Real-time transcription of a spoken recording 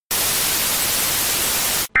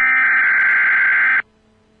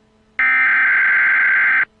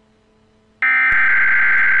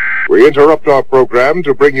We interrupt our program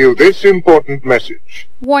to bring you this important message.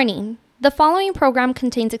 Warning. The following program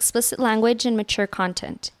contains explicit language and mature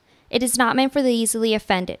content. It is not meant for the easily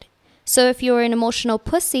offended. So if you are an emotional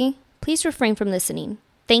pussy, please refrain from listening.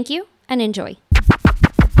 Thank you and enjoy.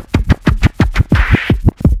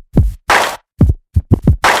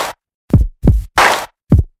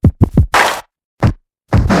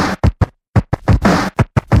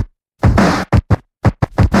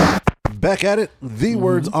 Back at it, the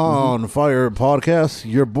Words on Fire podcast.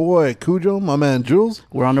 Your boy Cujo, my man Jules.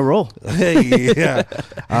 We're on the roll. Hey, yeah,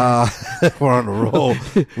 we're on the roll.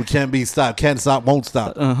 We can't be stopped. Can't stop. Won't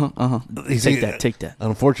stop. Take that.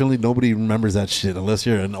 Unfortunately, nobody remembers that shit unless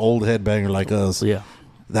you're an old headbanger like us. Yeah,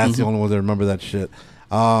 that's the only ones that remember that shit.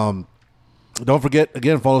 Don't forget,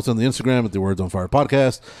 again, follow us on the Instagram at the Words on Fire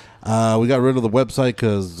podcast. We got rid of the website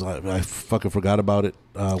because I fucking forgot about it.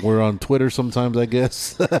 We're on Twitter sometimes, I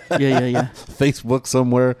guess. Yeah. Facebook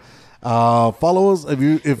somewhere. Follow us if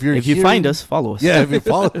you find us, follow us. Yeah, if you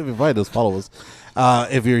find us, follow us.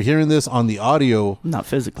 If you're hearing this on the audio, not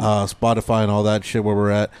physically, Spotify and all that shit where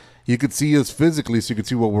we're at, you could see us physically, so you can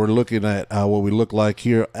see what we're looking at, what we look like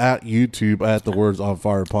here at YouTube at the Words on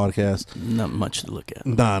Fire podcast. Not much to look at.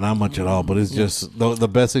 Nah, not much at all. But it's just the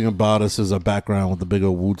best thing about us is a background with the big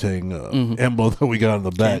old Wu-Tang emblem that we got on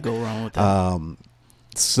the back. Can't go wrong with that.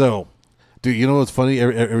 So, dude, you know what's funny?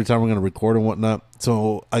 Every time we're gonna record and whatnot,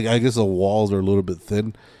 so I guess the walls are a little bit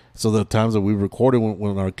thin. So the times that we recorded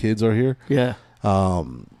when our kids are here, yeah.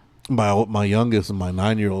 My youngest and my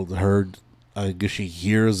 9-year-old heard. I guess she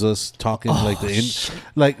hears us talking the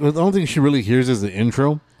only thing she really hears is the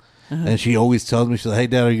intro, and she always tells me, she's like, "Hey,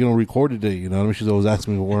 Dad, are you gonna record today?" You know what I mean? She's always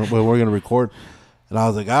asking me when we're gonna record, and I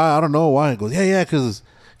was like, I don't know why. I goes, yeah, because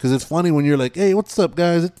it's funny when you're like, "Hey, what's up,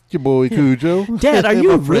 guys? It's your boy Cujo." Dad, are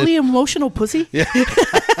you a really emotional pussy? Yeah.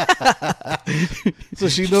 So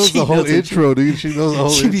she knows the whole intro, dude. She knows the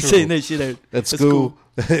whole intro. She be saying that shit at school. Cool.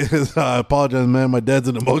 I apologize, man. My dad's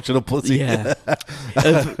an emotional pussy. Yeah.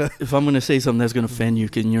 if I'm going to say something that's going to offend you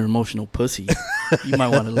because you're an emotional pussy, you might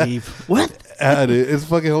want to leave. What? It's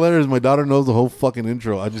fucking hilarious. My daughter knows the whole fucking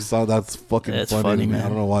intro. I just thought that's fucking funny to me. Man. I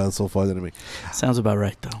don't know why it's so funny to me. Sounds about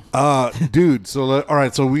right, though. Dude, so all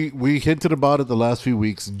right. So we hinted about it the last few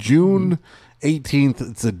weeks. June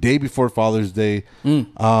 18th, it's the day before Father's Day,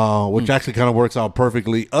 which actually kind of works out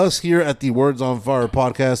perfectly. Us here at the Words on Fire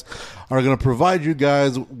podcast are going to provide you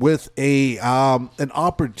guys with an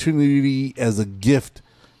opportunity as a gift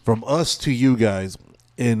from us to you guys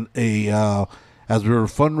in as we're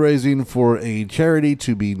fundraising for a charity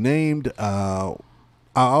to be named. I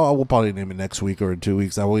will probably name it next week or in 2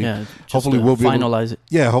 weeks. Hopefully we'll be finalize it.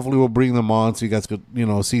 Yeah, hopefully we'll bring them on so you guys could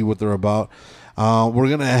see what they're about. We're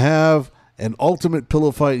gonna have an ultimate pillow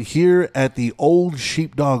fight here at the Old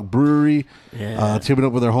Sheepdog Brewery. Yeah. Teaming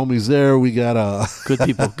up with our homies there. We got good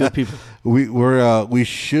people. We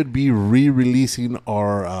should be re-releasing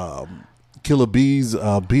our Killer Bees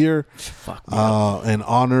beer in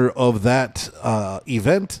honor of that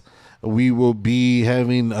event. We will be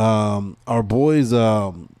having our boys.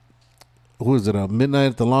 Who is it? Midnight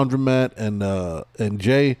at the Laundromat and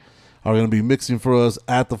Jay are going to be mixing for us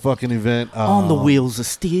at the fucking event. On the wheels of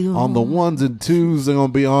steel. On the ones and twos, they're going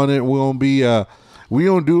to be on it. We're going to be, we're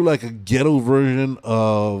going to do like a ghetto version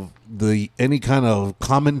of any kind of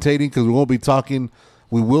commentating, because we won't be talking.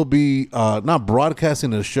 We will be not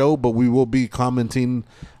broadcasting a show, but we will be commenting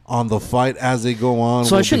on the fight as they go on.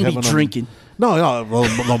 So I shouldn't be drinking. No,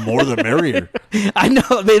 the more the merrier. I know.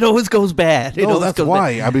 It always goes bad. That's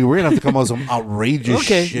why. Bad. I mean, we're going to have to come up with some outrageous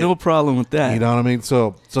shit. Okay, no problem with that. You know what I mean?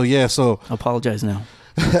 So yeah. So I apologize now.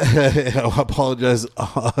 I apologize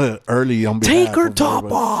early on behalf. Take her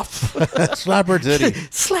top off. Slap her titty.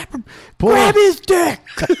 Slap her. Grab his dick.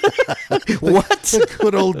 What?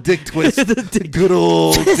 Good old dick twist. Good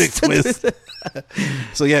old dick twist.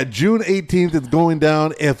 So yeah, June 18th is going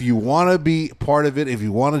down. If you want to be part of it, if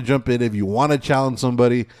you want to jump in, if you want to challenge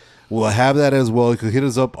somebody, we'll have that as well. You can hit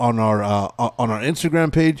us up on our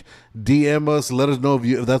Instagram page, DM us, let us know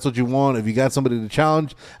if that's what you want. If you got somebody to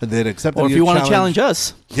challenge and then accept it, or if you want to challenge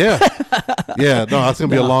us, yeah. No, that's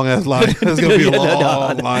gonna be a long ass line. It's gonna be a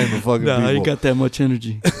long line of fucking people. I ain't got that much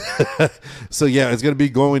energy. So yeah, it's gonna be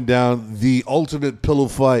going down the ultimate pillow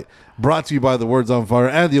fight, brought to you by the Words on Fire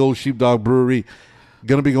and the Old Sheepdog Brewery.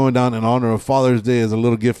 Going to be going down in honor of Father's Day as a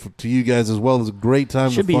little gift to you guys as well. It's a great time.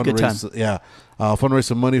 Should be a good time. Yeah. Fundraise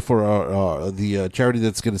some money for the charity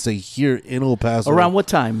that's going to stay here in El Paso. Around what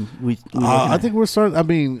time? I think we're starting. I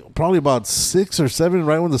mean, probably about 6 or 7,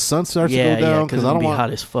 right when the sun starts to go down. Because I don't want hot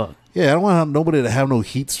as fuck. Yeah, I don't want nobody to have no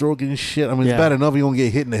heat stroke and shit. I mean, Yeah. it's bad enough you're going to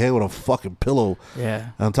get hit in the head with a fucking pillow.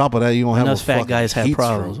 Yeah. On top of that, you don't have And no those fat fucking guys have heat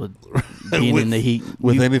problems stroke. with being in the heat.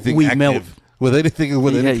 With We- anything we active. melt. With anything,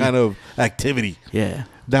 with Yeah, any kind of activity. Yeah.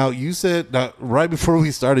 Now, you said, right before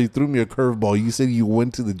we started, you threw me a curveball. You said you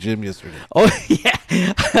went to the gym yesterday. Oh yeah.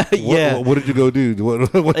 Yeah. What did you go do?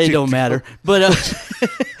 What It you don't do? matter. But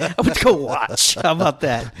I went to go watch. How about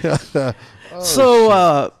that?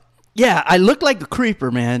 So yeah, I look like a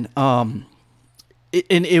creeper, man. And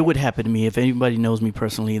it would happen to me. If anybody knows me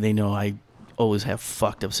personally, they know I always have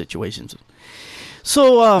fucked up situations.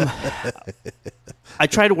 So I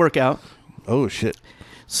try to work out. Oh, shit.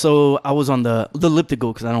 So I was on the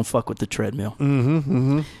elliptical because I don't fuck with the treadmill.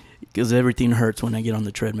 Because everything hurts when I get on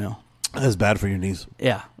the treadmill. That's bad for your knees.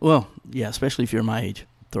 Yeah. Well, yeah, especially if you're my age.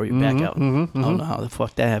 Throw your back out. I don't know how the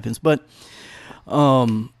fuck that happens. But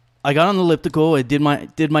I got on the elliptical. I did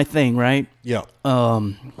my thing, right? Yeah.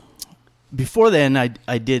 Before then, I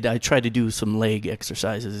tried to do some leg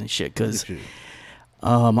exercises and shit because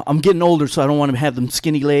I'm getting older, so I don't want to have them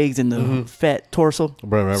skinny legs and the fat torso.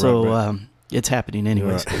 Right. So it's happening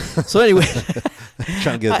anyways. So anyway,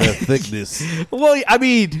 Trying to get that thickness. well, I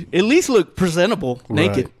mean, at least look presentable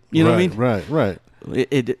naked. Right. You know what I mean? Right.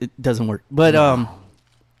 It doesn't work. But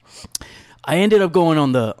I ended up going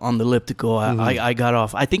on the elliptical. I got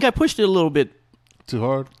off. I think I pushed it a little bit. Too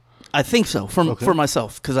hard? I think so for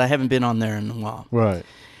myself because I haven't been on there in a while. Right.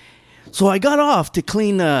 So I got off to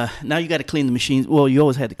clean. Now you got to clean the machines. Well, you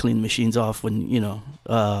always had to clean the machines off when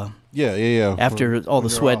Yeah. after all the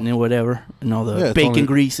sweating and whatever and all the Yeah, it's bacon only-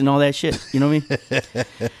 grease and all that shit. You know what I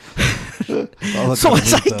mean? So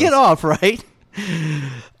as I get off, right?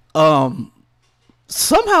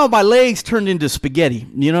 Somehow my legs turned into spaghetti.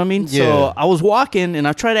 You know what I mean? Yeah. So I was walking and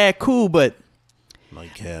I tried to act cool, but No, you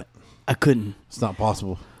can't. I couldn't. It's not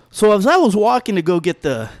possible. So as I was walking to go get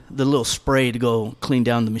the little spray to go clean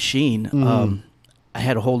down the machine, I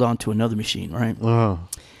had to hold on to another machine, right?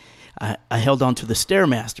 I held on to the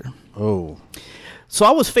Stairmaster. Oh. So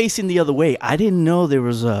I was facing the other way. I didn't know there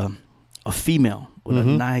was a female with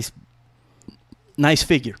a nice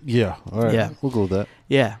figure. Yeah. All right. Yeah. We'll go with that.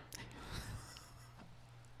 Yeah.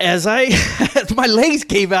 As my legs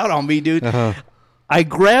gave out on me, dude, I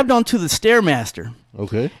grabbed onto the Stairmaster.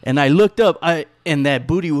 Okay. And I looked up, and that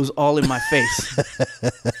booty was all in my face.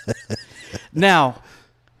 Now,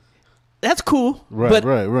 that's cool. But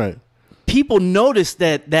Right. people noticed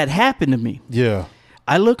that happened to me. Yeah.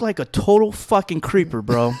 I look like a total fucking creeper,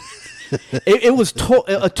 bro. It was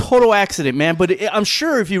a total accident, man. But I'm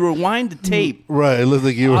sure if you rewind the tape, Right. It looks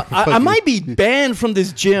like you were. I might be banned from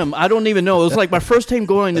this gym. I don't even know. It was like my first time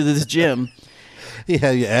going to this gym. You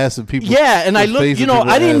had your ass and people. Yeah, and I looked, face you of know,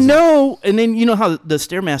 people's I didn't asses know. And then you know how the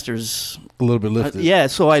Stairmaster's a little bit lifted. yeah,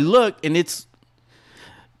 so I looked, and it's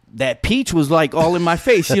that peach was like all in my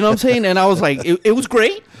face. You know what I'm saying? And I was like, it was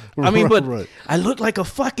great. I mean, but Right. I looked like a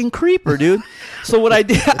fucking creeper, dude. So what I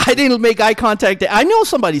did, I didn't make eye contact. I know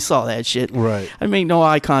somebody saw that shit. Right. I made no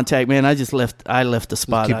eye contact, man. I just left. I left the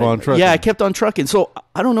spot. keep on trucking. Yeah, I kept on trucking. So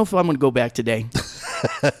I don't know if I'm going to go back today.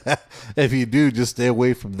 If you do, just stay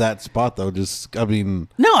away from that spot, though. I mean,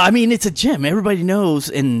 No, I mean it's a gym. Everybody knows,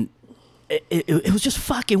 and it was just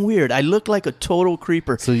fucking weird. I looked like a total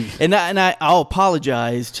creeper. So you- I'll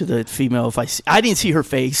apologize to the female if I didn't see her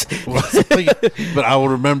face. but I will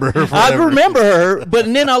remember her. I forever. remember her, but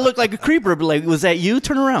then I'll look like a creeper. But like, was that you?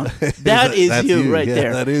 Turn around. That's you right Yeah,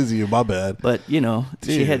 there. That is you. My bad. But you know,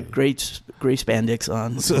 she Dude. had great spandex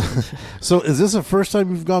on. So is this the first time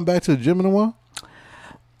you've gone back to the gym in a while?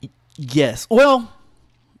 Yes. Well,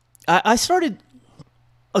 I started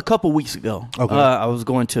a couple weeks ago. Okay. I was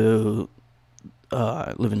going to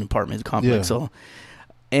live in an apartment complex, Yeah.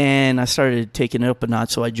 and I started taking it up a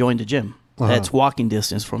notch. So I joined a gym that's walking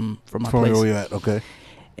distance from my From place, where you at? Okay.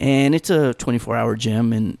 and it's a 24-hour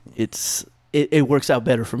gym, and it works out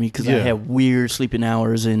better for me because I Yeah. have weird sleeping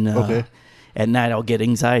hours, and Okay. at night I'll get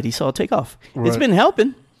anxiety, so I'll take off. It's Right. been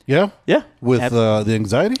helping. Yeah. Yeah, With the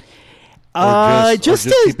anxiety. just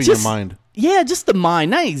keeping your mind. Yeah, just the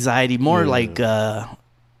mind, not anxiety, more Yeah. like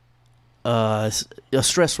a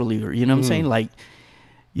stress reliever. You know what I'm saying? Like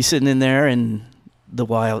you sitting in there and the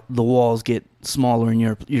walls get smaller in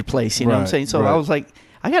your place. You know what I'm Right, saying? So right. I was like,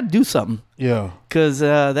 I got to do something Yeah. because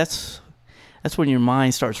that's when your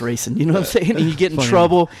mind starts racing. You know what I'm saying? And you get in Funny.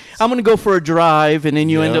 trouble. I'm gonna go for a drive, and then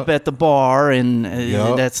you end Yep. up at the bar, and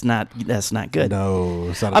Yep. that's not good. No,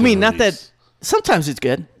 it's not. I mean, not that. Sometimes it's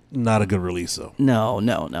good. Not a good release, though.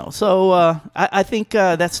 No. So I think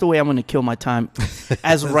that's the way I'm going to kill my time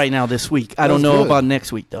as of right now this week. I don't know good. about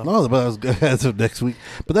next week, though. No, but that's good as of next week.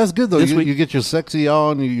 But that's good, though. This week- You get your sexy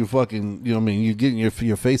on. You fucking, you know what I mean? You get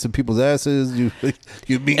your face in people's asses. You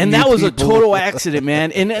meet And new that was a people. total accident,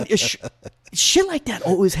 man. And shit like that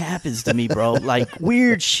always happens to me, bro. Like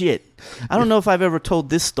weird shit. I don't know if I've ever told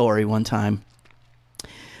this story one time.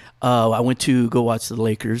 I went to go watch the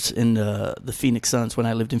Lakers and the Phoenix Suns when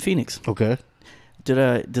I lived in Phoenix. Okay. Does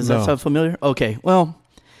No. that sound familiar? Okay. Well,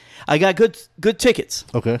 I got good tickets.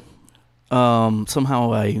 Okay.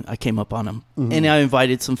 Somehow I came up on them, and I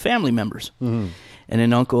invited some family members and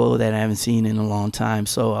an uncle that I haven't seen in a long time.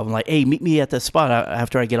 So I'm like, hey, meet me at that spot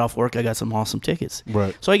after I get off work. I got some awesome tickets.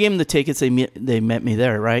 Right. So I gave them the tickets. They met me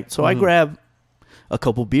there, right? So I grabbed a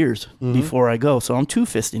couple beers before I go. So I'm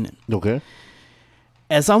two-fisting it. Okay.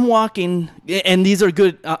 As I'm walking, and these are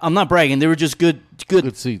good. I'm not bragging. They were just good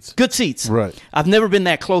seats. Good seats. Right. I've never been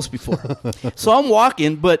that close before. So I'm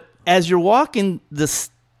walking, but as you're walking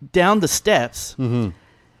down the steps,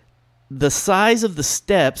 the size of the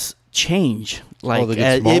steps change. Like they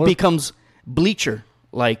get it smaller? becomes bleacher.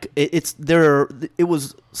 Like it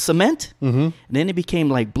was cement, and then it became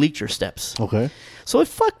like bleacher steps. Okay. So it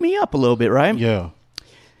fucked me up a little bit, right? Yeah.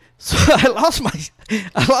 So I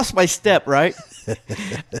lost my step, right?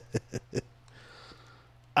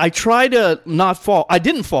 I tried to not fall. I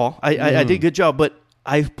didn't fall. I did a good job, but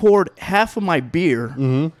I poured half of my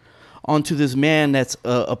beer onto this man that's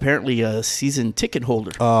apparently a season ticket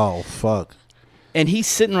holder, Oh fuck. and he's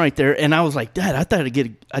sitting right there. And I was like, Dad, I thought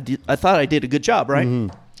I did a good job, right?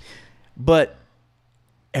 But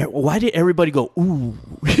why did everybody go ooh?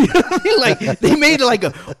 Like they made like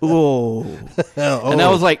a ooh, and I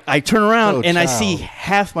was like, I turn around Oh, and I see child.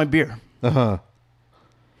 half my beer.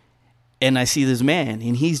 And I see this man,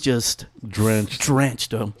 and he's just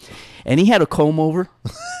drenched him. And he had a comb over.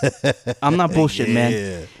 I'm not bullshitting, man.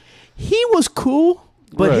 Yeah. He was cool,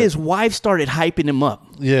 but Right. his wife started hyping him up.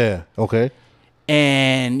 Yeah. Okay.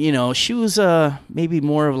 And, she was maybe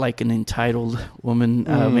more of like an entitled woman.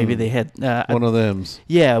 Maybe they had... One of them's.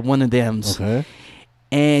 yeah, one of them's. Okay.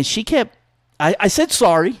 And she kept... I said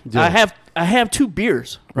sorry. Yeah. I have 2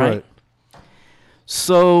 beers, right?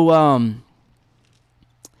 So...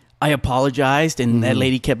 I apologized, and that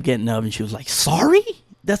lady kept getting up, and she was like, "Sorry?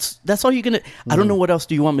 That's all you're gonna? I don't know what else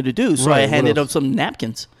do you want me to do." So Right, I what handed else? up some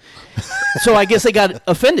napkins. So I guess they got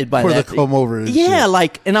offended by For that. the come over. And Yeah,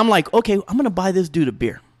 shit. and I'm like, okay, I'm gonna buy this dude a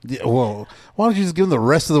beer. Yeah, well, why don't you just give him the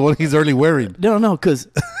rest of the one he's already wearing? No, because.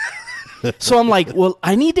 So I'm like, well,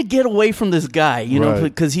 I need to get away from this guy, Right.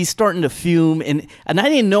 because he's starting to fume, and I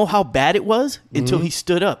didn't know how bad it was until he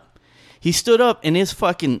stood up. He stood up, and his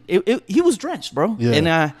fucking he was drenched, bro. Yeah. And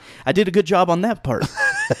I did a good job on that part.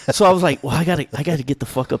 So I was like, well, I gotta get the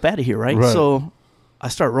fuck up out of here, right? Right. So I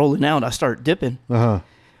start rolling out. I start dipping. Uh-huh.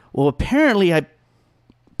 Well, apparently I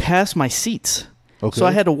passed my seats. Okay. So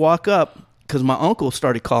I had to walk up because my uncle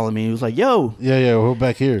started calling me. He was like, "Yo, Yeah, we're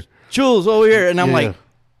back here. Jules, over here," and I'm Yeah. like,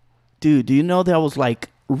 "Dude, do you know that I was like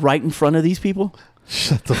right in front of these people?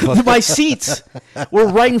 Shut the fuck up. My seats were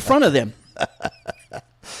right in front of them."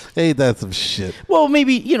 Hey, that's some shit. Well,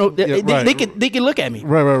 maybe they right. could look at me,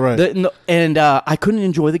 Right. and I couldn't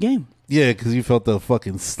enjoy the game. Yeah, because you felt the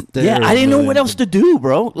fucking stare. Yeah, I didn't know what man. else to do,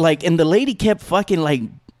 bro. Like, and the lady kept fucking like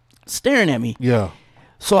staring at me. Yeah.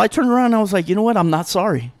 So I turned around and I was like, you know what? I'm not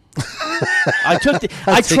sorry. I take it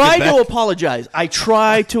tried to back. apologize. I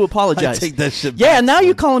take that shit Yeah, back, now son.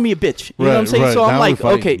 you're calling me a bitch. You know what I'm Right, saying? right. So I'm Now like,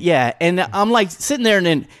 we're fighting. okay, yeah. And I'm like sitting there, and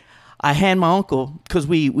then I hand my uncle, because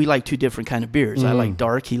we like 2 different kind of beers. I like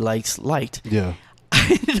dark. He likes light. Yeah. I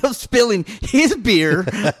ended up spilling his beer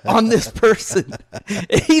on this person.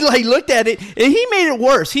 He like looked at it, and he made it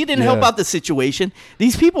worse. He didn't help Yeah. out the situation.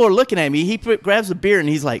 These people are looking at me. He grabs a beer, and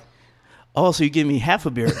he's like, "Oh, so you give me half a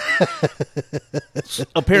beer?"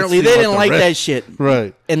 Apparently, Let's see they what didn't the like rest- that shit.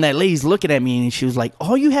 Right. And that lady's looking at me, and she was like,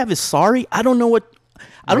 "All you have is sorry? I don't know what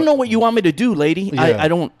you want me to do, lady. Yeah.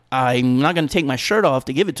 I'm not going to take my shirt off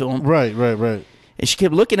to give it to him." Right. And she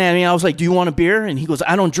kept looking at me. I was like, "Do you want a beer?" And he goes,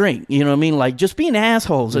 "I don't drink." You know what I mean? Like, just being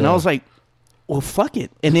assholes. And I Yeah. was like, well, fuck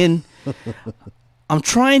it. And then I'm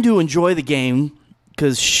trying to enjoy the game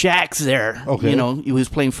because Shaq's there. Okay. He was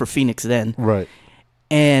playing for Phoenix then. Right.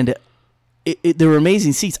 And there were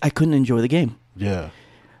amazing seats. I couldn't enjoy the game. Yeah.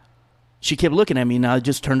 She kept looking at me, and I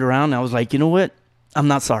just turned around, and I was like, you know what? I'm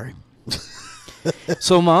not sorry.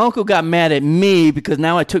 So my uncle got mad at me because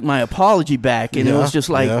now I took my apology back, and it was just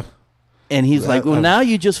like, yeah. and he's like, well, now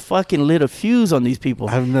you just fucking lit a fuse on these people.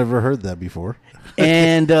 I've never heard that before.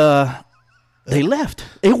 And They left.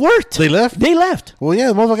 It worked. They left? They left. Well, yeah,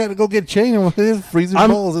 the motherfucker got to go get changed. There's freezing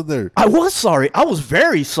balls in there. I was sorry. I was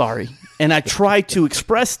very sorry. And I tried to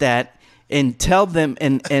express that and tell them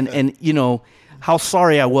and you know, how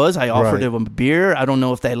sorry I was. I offered them a beer. I don't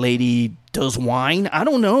know if that lady does wine. I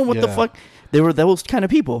don't know what the fuck. They were those kind of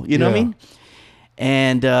people. You know what I mean?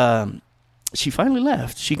 And she finally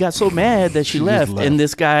left. She got so mad that she left. And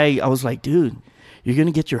this guy, I was like, dude, you're going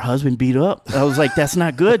to get your husband beat up. I was like, that's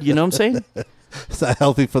not good. You know what I'm saying? It's not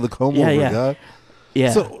healthy for the comb over, God.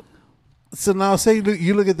 Yeah. So now say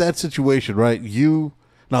you look at that situation, right? You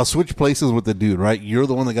now switch places with the dude, right? You're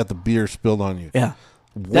the one that got the beer spilled on you. Yeah.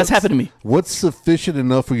 That's happened to me. What's sufficient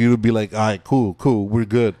enough for you to be like, all right, cool, we're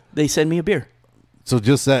good? They send me a beer. So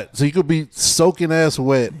just that. So you could be soaking ass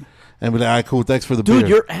wet and be like, all right, cool, thanks for the beer. Dude,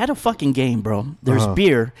 you're at a fucking game, bro. There's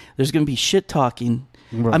beer. There's going to be shit talking.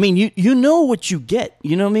 Right. I mean, you know what you get.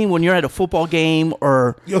 You know what I mean? When you're at a football game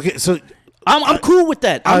or... Okay, so... I'm cool with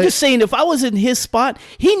that. I'm just saying, if I was in his spot,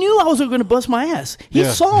 he knew I was going to bust my ass. He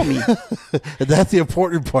saw me. That's the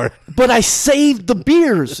important part. But I saved the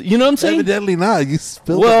beers. You know what I'm saying? Evidently not. You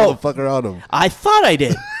spilled the motherfucker on him. I thought I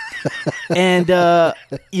did. And,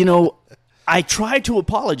 you know, I tried to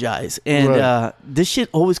apologize. And this shit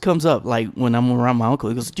always comes up. Like, when I'm around my uncle,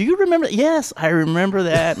 he goes, do you remember? Yes, I remember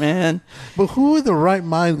that, man. But who in the right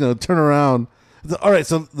mind is going to turn around? All right,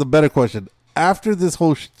 so the better question. After this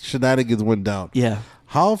whole shenanigans went down,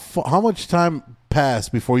 how much time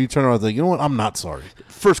passed before you turn around and think, you know what, I'm not sorry?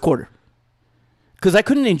 First quarter. Because I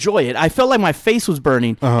couldn't enjoy it. I felt like my face was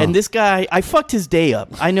burning. And this guy, I fucked his day up.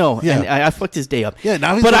 I know. Yeah. And I fucked his day up. Yeah,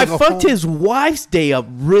 now he's but I gonna go fucked home. his wife's day up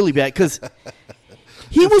really bad because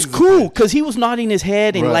he was cool because he was nodding his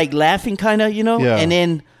head and like laughing kind of, you know? Yeah. And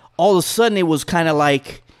then all of a sudden it was kind of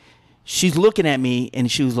like she's looking at me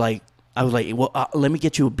and she was like, I was like, well, let me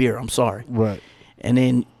get you a beer. I'm sorry. Right. And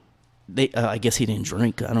then I guess he didn't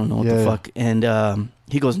drink. I don't know what the fuck. And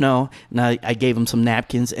he goes, no. Now I gave him some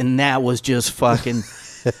napkins, and that was just fucking,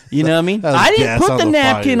 you know what I mean? I didn't put the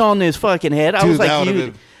napkin on his fucking head. I was like,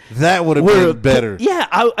 that would have been better.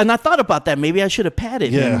 Yeah, and I thought about that. Maybe I should have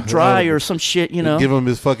patted him dry or some shit, you know? Give him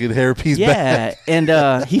his fucking hairpiece back. Yeah,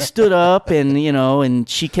 and he stood up, and, you know, and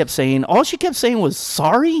she kept saying, all she kept saying was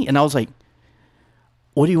sorry, and I was like,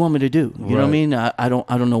 what do you want me to do? You know what I mean? I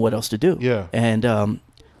don't know what else to do. Yeah. And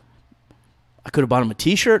I could have bought him a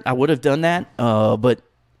T-shirt. I would have done that. But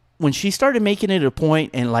when she started making it a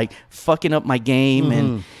point and like fucking up my game,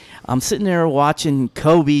 and I'm sitting there watching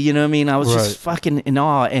Kobe, you know what I mean? I was just fucking in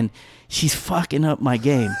awe, and she's fucking up my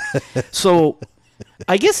game. So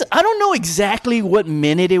I guess I don't know exactly what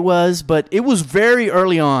minute it was, but it was very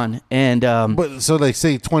early on. And but so they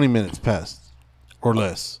say 20 minutes passed or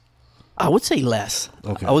less. I would say less.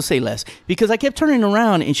 Okay. I would say less because I kept turning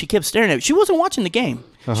around and she kept staring at me. She wasn't watching the game.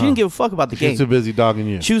 She didn't give a fuck about the game. She's too busy dogging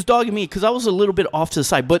you. She was dogging me because I was a little bit off to the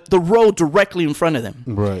side, but the road directly in front of them.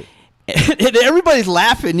 Right. And everybody's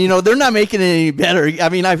laughing. You know, they're not making it any better. I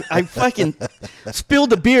mean, I fucking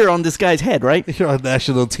spilled the beer on this guy's head, right? You're on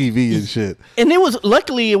national TV and shit. And it was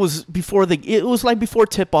luckily it was like before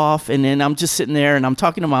tip off, and then I'm just sitting there and I'm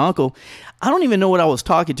talking to my uncle. I don't even know what I was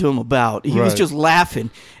talking to him about. He was just laughing,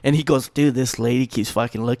 and he goes, "Dude, this lady keeps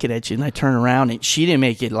fucking looking at you." And I turn around, and she didn't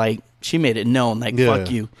make it like she made it known, like fuck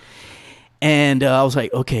you. And I was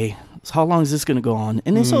like, okay, so how long is this gonna go on?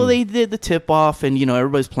 And then so they did the tip off, and you know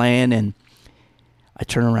everybody's playing, and I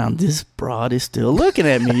turn around, this broad is still looking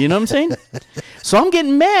at me. You know what I'm saying? So I'm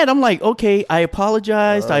getting mad. I'm like, okay, I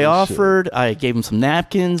apologized. I offered. Shit. I gave him some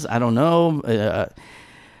napkins. I don't know.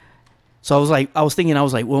 So I was thinking,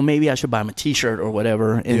 well, maybe I should buy him a T-shirt or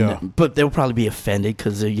whatever. And, but they'll probably be offended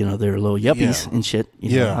because they're little yuppies and shit.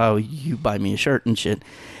 You know, how you buy me a shirt and shit.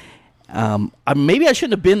 Maybe I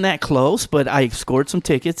shouldn't have been that close, but I scored some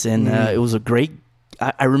tickets, and it was a great.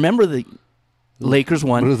 I remember the Lakers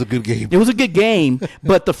won. It was a good game. It was a good game,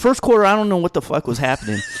 but the first quarter, I don't know what the fuck was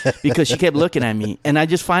happening because she kept looking at me, and I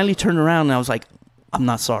just finally turned around and I was like, I'm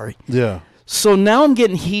not sorry. Yeah. So now I'm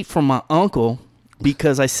getting heat from my uncle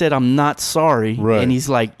because I said I'm not sorry, and he's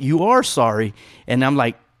like, "You are sorry," and I'm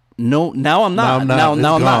like, "No, now I'm not. Now I'm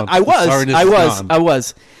not. I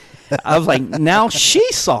was." I was like, now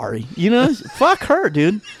she's sorry. You know, fuck her,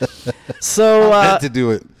 dude. So I had to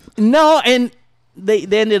do it. No, and they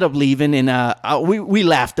ended up leaving, and we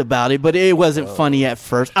laughed about it, but it wasn't funny at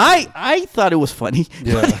first. I thought it was funny.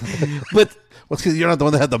 Yeah, but. Well, because you're not the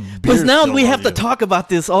one that had the beer. But now we have to talk about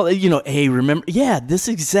this. All hey, remember? Yeah, this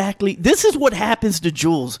is what happens to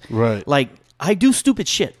Jules. Right. Like I do stupid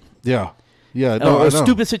shit. Yeah. Yeah. No, or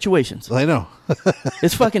stupid situations. I know.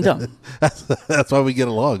 It's fucking dumb. That's why we get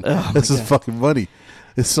along. This is fucking funny.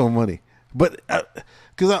 It's so funny. But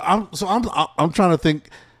because I'm trying to think.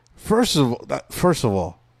 First of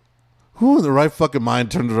all, who in the right fucking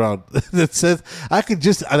mind turns around that says I could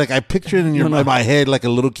just I picture it in my head like a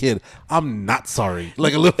little kid. I'm not sorry,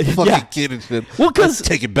 like a little fucking kid and shit. Well, because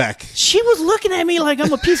take it back. She was looking at me like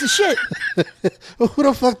I'm a piece of shit. Who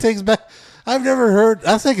the fuck takes back? I've never heard.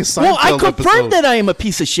 I think it's Seinfeld. Well, I confirmed that I am a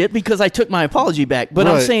piece of shit because I took my apology back. But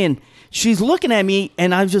I'm saying she's looking at me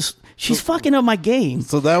and she's fucking up my game.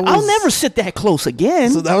 So I'll never sit that close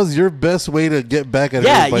again. So that was your best way to get back at her.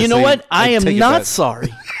 Yeah, you know what? I am not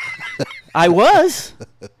sorry. I was,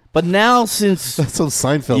 but now since that's some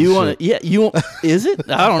Seinfeld you shit. Want to, you is it?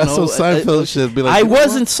 I don't know. That's some Seinfeld shit. Be like, I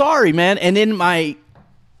wasn't sorry, man. And I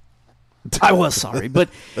was sorry, but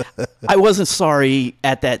I wasn't sorry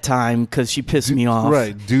at that time because she pissed me off.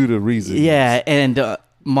 Right, due to reasons. Yeah, and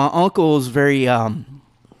my uncle is very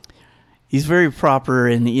he's very proper,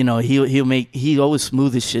 and he always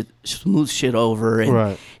smooths shit over,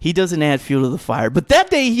 and he doesn't add fuel to the fire. But that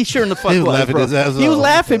day he sure in the fuck was. He was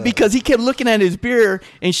laughing because he kept looking at his beer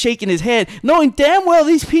and shaking his head, knowing damn well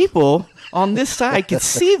these people on this side could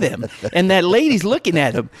see them, and that lady's looking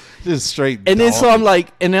at him just straight. And then so I'm like,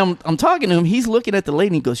 and then I'm talking to him. He's looking at the lady.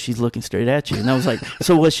 And he goes, "She's looking straight at you." And I was like,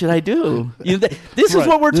 "So what should I do?" This is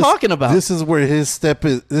what we're talking about. This is where his step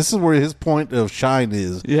is. This is where his point of shine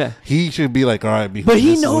is. Yeah, he should be like, "All right, but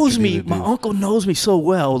he knows me. My uncle knows me so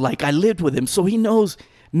well. Like I lived with him, so he knows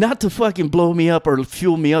not to fucking blow me up or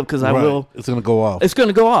fuel me up because I will. It's gonna go off. It's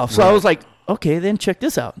gonna go off. So I was like, okay, then check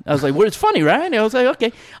this out. I was like, well, it's funny, right? And I was like,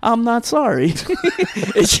 okay, I'm not sorry.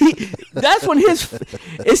 And that's when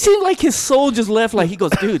it seemed like his soul just left. Like, he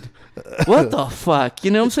goes, dude, what the fuck?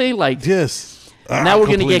 You know what I'm saying? Like, yes. Now we're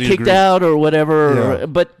going to get kicked out or whatever.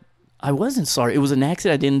 But I wasn't sorry. It was an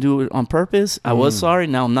accident. I didn't do it on purpose. I was sorry.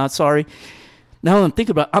 Now I'm not sorry. Now I'm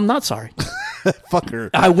thinking about it. I'm not sorry. Fuck her.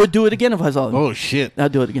 I would do it again if I saw him. Oh, shit.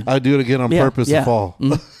 I'd do it again. I'd do it again on purpose to fall.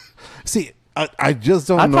 See, I just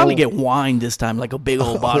don't know. I'd probably get wine this time, like a big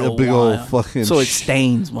old bottle a big of wine. old fucking so it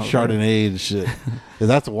stains. Chardonnay and shit. Is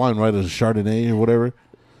that the wine, right? Is Chardonnay or whatever?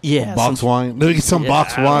 Yeah. Box wine? Let me get some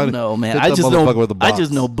box wine. No, man. I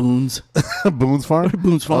just know Boone's. Boone's Farm?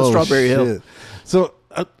 Boone's Farm, Strawberry Hill. So,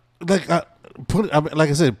 like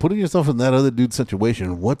I said, putting yourself in that other dude's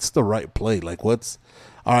situation, what's the right play? Like, all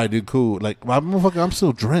right, dude, cool. Like, I'm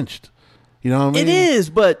still drenched. You know what I mean? It is,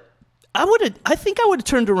 but I think I would have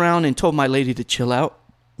turned around and told my lady to chill out.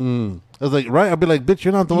 I was like, right? I'd be like, bitch,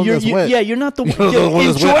 you're not the one that's wet. Yeah, you're not the one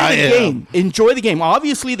that's wet. Enjoy the game. Enjoy the game.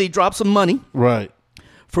 Obviously, they dropped some money. Right.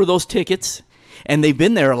 For those tickets. And they've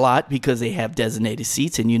been there a lot because they have designated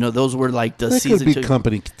seats. And, those were like the season. Could be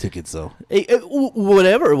company tickets, though.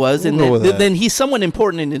 Whatever it was. And then he's someone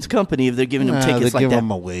important in his company if they're giving him tickets like that. They give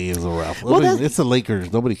him away as a raffle. Well, it's the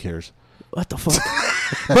Lakers. Nobody cares. What the fuck?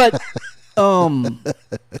 But...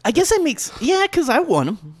 I guess that makes because I won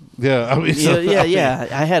them. Yeah, I mean, yeah.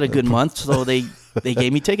 I had a good month, so they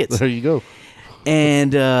gave me tickets. There you go.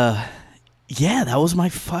 And that was my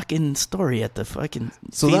fucking story at the fucking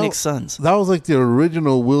Phoenix Suns. That was like the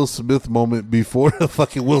original Will Smith moment before the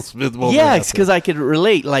fucking Will Smith moment. Yeah, because I could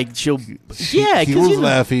relate. Like he was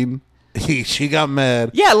laughing. She got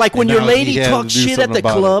mad. Yeah, like when your lady talks shit at the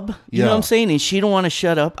club. You know what I'm saying? And she don't want to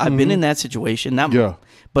shut up. I've been in that situation.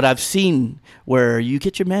 But I've seen where you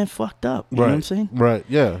get your man fucked up. You know what I'm saying? Right,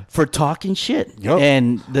 yeah. For talking shit. Yep.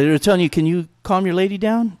 And they're telling you, can you calm your lady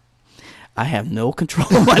down? I have no control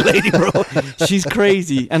of my lady, bro. She's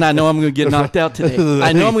crazy. And I know I'm going to get knocked out today.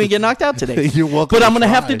 You're welcome. But I'm going to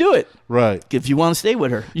have to do it. Right. If you want to stay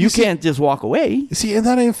with her. You can't just walk away. See, and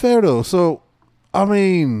that ain't fair, though. So, I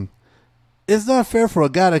mean, it's not fair for a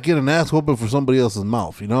guy to get an ass whooping for somebody else's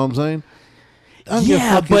mouth. You know what I'm saying?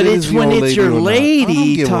 Yeah, but it's when it's your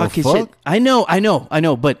lady talking shit. I know,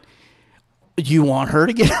 but you want her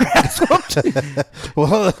to get her ass whooped?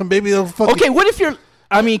 Well, maybe they'll fucking... Okay, what if you're...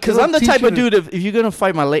 I mean, because I'm the type of dude, if you're going to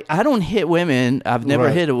fight my lady... I don't hit women. I've never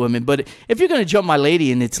hit a woman. But if you're going to jump my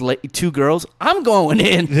lady and it's two girls, I'm going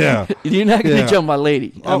in. Yeah. You're not going to jump my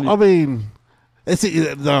lady. I mean, at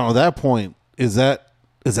that point, is that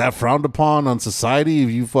frowned upon on society if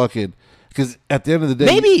you fucking... Because at the end of the day,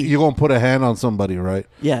 maybe you're going to put a hand on somebody, right?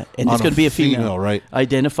 Yeah, and it's going to be a female, right?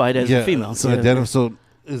 Identified as a female. So, so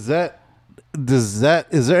is there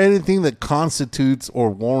anything that constitutes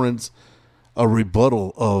or warrants a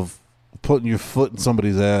rebuttal of putting your foot in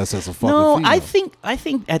somebody's ass as a fucking female? No, I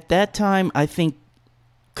think at that time,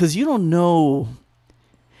 because you don't know,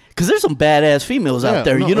 because there's some badass females out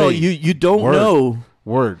there. No, you don't know.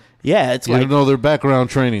 Word. Yeah, it's you don't know their background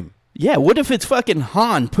training. Yeah, what if it's fucking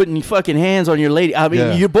Han putting fucking hands on your lady? I mean,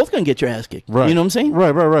 Yeah. you're both going to get your ass kicked. Right. You know what I'm saying?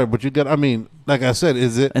 Right. But you got, I mean, like I said,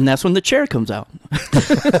 is it? And that's when the chair comes out.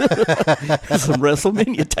 Some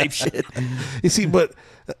WrestleMania type shit. You see, but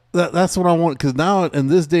that's what I want, because now in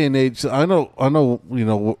this day and age, I know, you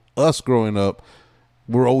know, us growing up,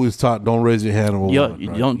 we're always taught don't raise your hand. On a woman, You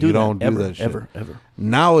right? don't do you that. don't do Ever, that shit. ever.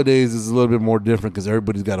 Nowadays, it's a little bit more different because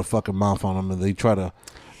everybody's got a fucking mouth on them, and they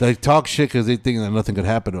talk shit because they think that nothing could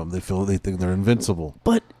happen to them. They think they're invincible.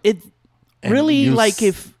 But it And really, you like,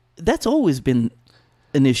 if that's always been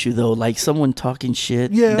an issue, though, like someone talking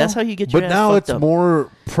shit. Yeah, That's how you get your But ass now fucked it's up. more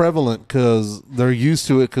prevalent because they're used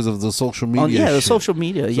to it because of the social media. The shit. social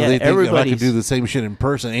media. So Yeah, they think if I everybody's. could do the same shit in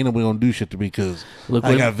person, ain't nobody gonna do shit to me because Look I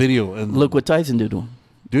what- got video. And Look what Tyson did to him.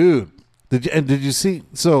 dude, did you see?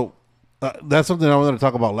 So that's something I wanted to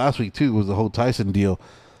talk about last week too. Was the whole Tyson deal?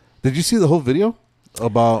 Did you see the whole video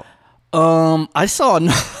about? I saw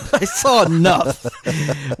enough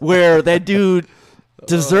where that dude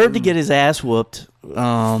deserved to get his ass whooped.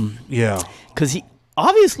 Yeah, Because he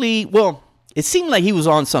obviously, well, it seemed like he was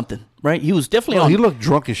on something, right? He was definitely well, on. he looked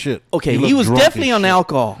drunk as shit. Okay, looked he was drunk definitely as on shit.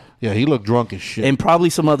 alcohol Yeah, he looked drunk as shit. and probably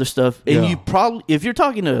some other stuff. And Yeah. you probably, if you're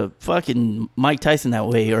talking to fucking Mike Tyson that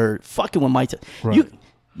way or fucking with Mike Tyson, Right.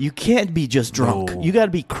 you can't be just drunk. No. You got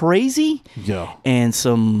to be crazy. Yeah. And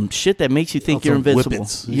some shit that makes you think On you're some invincible.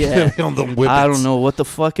 whippets. Yeah. On the whippets. I don't know what the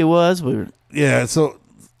fuck it was, but Yeah, so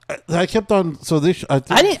I kept on. So this I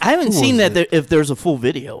I haven't who seen was that it? if there's a full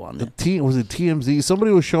video on it. Was it TMZ?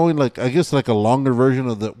 Somebody was showing like I guess like a longer version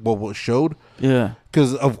of what was showed Yeah.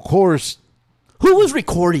 because of course Who was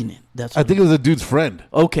recording it? That's I think it was a dude's friend.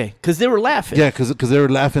 okay, because they were laughing. Yeah, because they were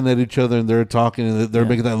laughing at each other and they're talking and they're Yeah.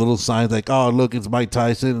 making that little sign like, "Oh, look, it's Mike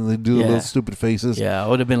Tyson," and they do the Yeah. little stupid faces. Yeah, I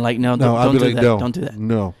would have been like, no, No, I'd don't be do like, that. no, Don't do that.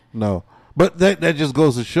 no. But that just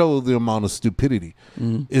goes to show the amount of stupidity.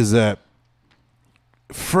 Mm-hmm. Is that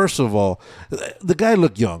first of all, the guy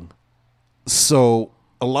looked young, so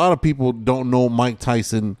a lot of people don't know Mike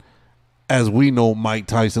Tyson as we know Mike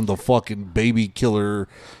Tyson, the fucking baby killer.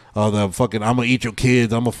 The fucking I'm gonna eat your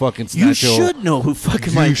kids. I'm gonna fucking snatch You your. should know who fucking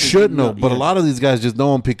You Mike should know, but a yeah. lot of these guys just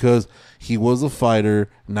know him because he was a fighter.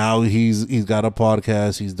 Now he's got a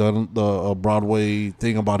podcast. He's done a Broadway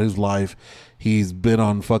thing about his life. He's been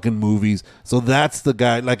on fucking movies. So that's the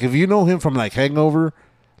guy. Like if you know him from like Hangover,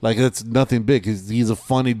 like it's nothing big. He's a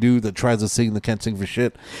funny dude that tries to sing that can't sing for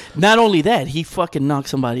shit. Not only that, he fucking knocked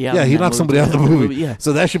somebody out. Yeah, in he that knocked somebody out of the movie. Yeah.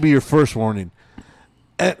 So that should be your first warning.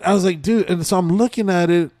 And I was like, dude, and so I'm looking at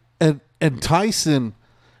it, and Tyson,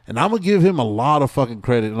 and I'm gonna give him a lot of fucking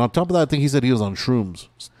credit. And on top of that, I think he said he was on shrooms.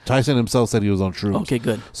 Tyson himself said he was on shrooms. Okay,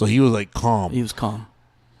 good. So he was like calm. He was calm.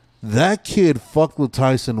 That kid fucked with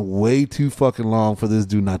Tyson way too fucking long for this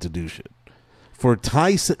dude not to do shit. For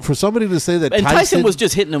somebody to say that And Tyson was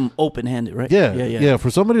just hitting him open-handed, right? yeah. For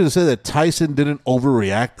somebody to say that Tyson didn't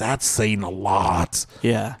overreact, that's saying a lot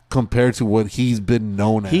Yeah. compared to what he's been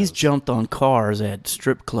known as. He's jumped on cars at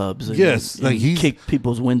strip clubs. And, Yes, and like he's- kicked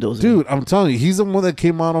people's windows. in. Dude, I'm telling you, he's the one that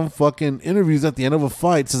came out on fucking interviews at the end of a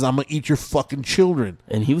fight, says, "I'm gonna eat your fucking children."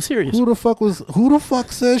 And he was serious. Who the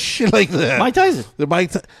fuck says shit like that? Mike Tyson.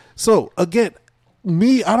 So again,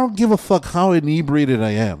 I don't give a fuck how inebriated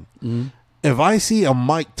I am. Mm-hmm. If I see a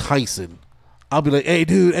Mike Tyson, I'll be like, "Hey,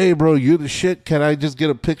 dude, hey, bro, you the shit. Can I just get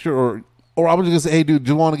a picture?" Or I'm just gonna say, "Hey, dude,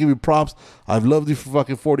 do you want to give you props? I've loved you for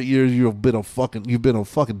fucking 40 years. You've been a fucking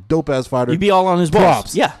dope ass fighter. You'd be all on his balls.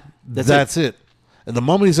 props. Yeah. That's it. And the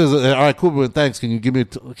moment he says, "All right, cool, but thanks. Can you give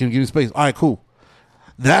me space?" All right, cool.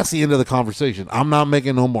 That's the end of the conversation. I'm not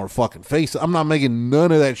making no more fucking face. I'm not making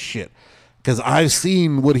none of that shit because I've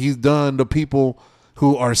seen what he's done to people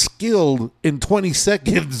who are skilled in 20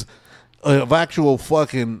 seconds of actual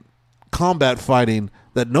fucking combat fighting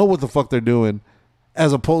that know what the fuck they're doing,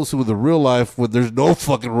 as opposed to with the real life where there's no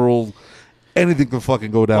fucking rules. Anything can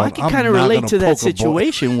fucking go down. Well, I can I'm kind of not relate gonna to that poke a boy.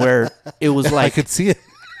 situation where it was I like could see it.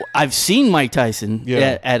 I've seen Mike Tyson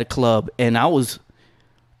Yeah. at a club, and I was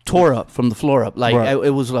tore up from the floor up. Like Right. it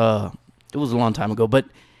was a long time ago. But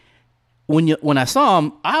when I saw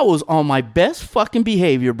him, I was on my best fucking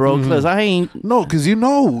behavior, bro. Because I ain't. No, because you can't.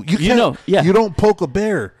 know, yeah. You don't poke a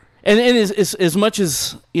bear. And as much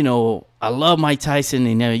as I love Mike Tyson,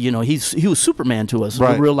 and he was Superman to us,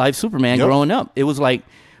 Right. a real life Superman Yep. growing up. It was like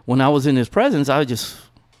when I was in his presence, I was just.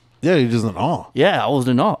 Yeah, you're just in awe. Yeah, I was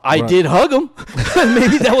in awe. I Right. did hug him.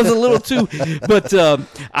 Maybe that was a little too, but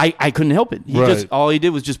I couldn't help it. Right. All he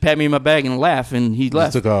did was just pat me in my back and laugh, and he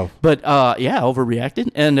left. took off. But yeah, I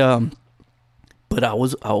overreacted, and but I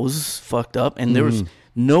was fucked up, and there was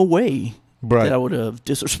no way Right. that I would have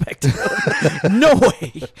disrespected him. No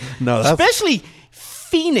way. No, that's- Especially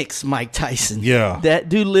Phoenix Mike Tyson. Yeah. That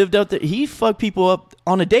dude lived up there. He fucked people up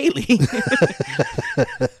on a daily.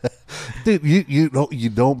 Dude, you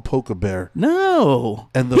don't poke a bear. No.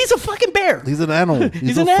 And he's a fucking bear. He's an animal.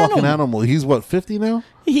 He's an a fucking animal. animal. He's what, 50 now?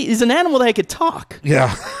 He's an animal that could talk.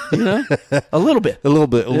 Yeah. You know? A little bit. A little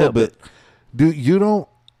bit. bit. Dude,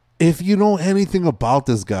 if you know anything about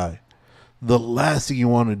this guy, the last thing you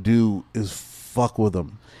want to do is fuck with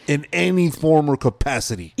him in any form or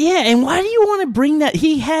capacity. Yeah, and why do you want to bring that?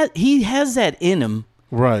 He has that in him.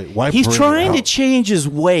 Right. Why He's bring it trying to out? change his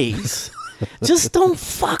ways. Just don't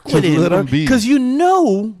fuck with Just let him him, be. because you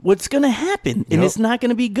know what's gonna happen, and Yep. it's not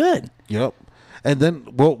gonna be good. Yep. And then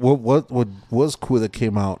what was cool that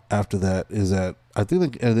came out after that is that I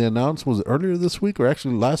think the announcement was earlier this week or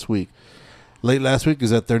actually last week, late last week, is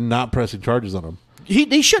that they're not pressing charges on him.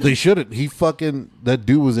 They shouldn't. They shouldn't. That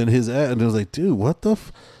dude was in his ad, and it was like, dude, what the?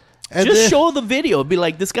 And Just then, show the video. Be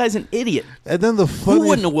like, this guy's an idiot. And then Who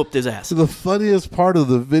wouldn't have whooped his ass? The funniest part of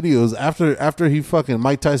the video is after he fucking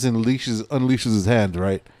Mike Tyson unleashes his hand,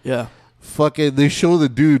 right? Yeah. Fucking, they show the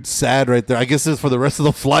dude sad right there. I guess it's for the rest of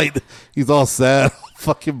the flight. He's all sad,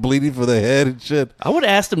 fucking bleeding for the head and shit. I would have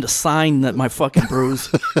asked him to sign my fucking bruise.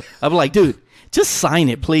 I'd be like, dude, just sign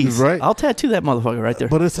it, please. Right. I'll tattoo that motherfucker right there.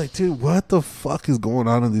 But it's like, dude, what the fuck is going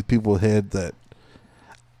on in these people's head that?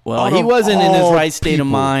 Well, Out he of wasn't in his all right state of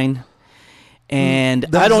people. mind. And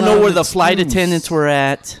That's I don't know not where an the flight excuse. attendants were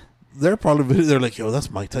at. They're probably like, yo, that's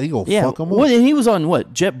Mike Tyson. You gonna Yeah. fuck him What, up? and he was on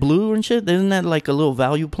what? JetBlue and shit? Isn't that like a little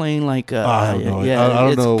value plane? Like, I have no idea. yeah, I don't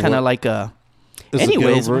it's know kind of what- like a. It's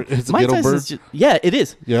Anyways, a ghetto bird. It's a Mike ghetto Tyson's bird. just, yeah, it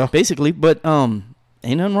is. Yeah. Basically, but ain't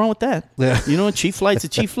nothing wrong with that. Yeah. You know, a cheap flight's a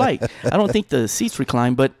cheap flight. I don't think the seats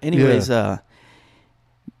recline, but anyways, I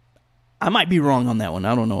might be wrong on that one.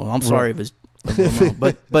 I don't know. I'm sorry if it's wrong.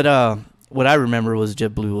 But what I remember was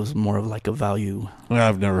JetBlue was more of like a value.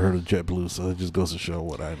 I've never heard of JetBlue, so it just goes to show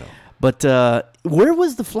what I know. But where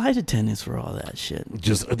was the flight attendants for all that shit?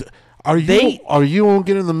 Just are you gonna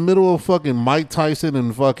get in the middle of fucking Mike Tyson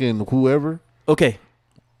and fucking whoever? Okay.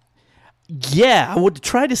 Yeah, I would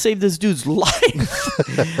try to save this dude's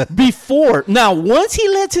life before. Now, once he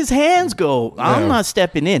lets his hands go, I'm not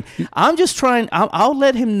stepping in. I'm just trying. I'll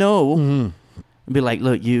let him know and be like,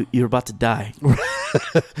 look, you're about to die.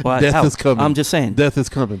 Well, Death is coming. I'm just saying. Death is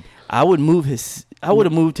coming. I would have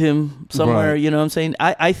moved him somewhere. Right. You know what I'm saying?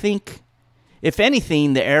 I think, if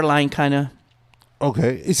anything, the airline kind of.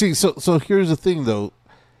 Okay. You see, so here's the thing though.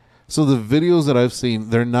 So the videos that I've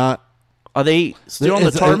seen, they're not. Are they still on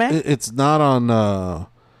the tarmac? It's not on.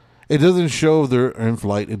 It doesn't show if they're in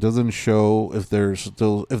flight. It doesn't show if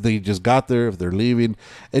they just got there, if they're leaving,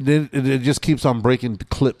 and then it just keeps on breaking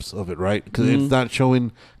clips of it, right? Because it's not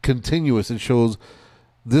showing continuous. It shows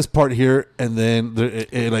this part here, and then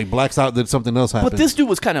it like blacks out. Then something else happens. But this dude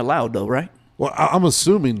was kind of loud, though, right? Well, I'm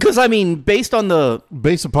assuming Because I mean, based on the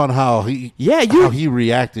based upon how he you- he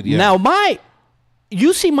reacted. Yeah. now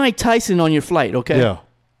you see Mike Tyson on your flight, okay? Yeah.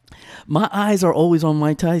 My eyes are always on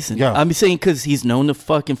Mike Tyson. Yeah. I'm saying because he's known to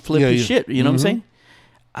fucking flip Yeah, his yeah. shit. You know what I'm saying?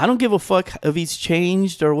 I don't give a fuck if he's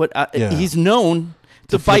changed or what. Yeah. He's known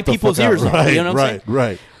to Flip bite the people's fuck out. ears off. Right, You know what I'm saying?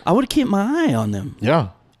 Right. I would keep my eye on them. Yeah.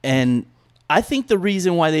 And I think the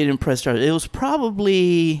reason why they didn't press charges, it was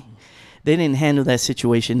probably they didn't handle that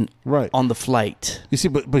situation Right. on the flight. You see,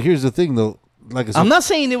 but here's the thing though. Like I said, I'm not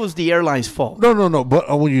saying it was the airline's fault. No.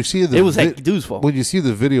 But when you see It was that dude's fault. When you see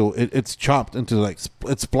the video, it's chopped into like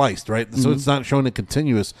it's spliced, right? So it's not showing it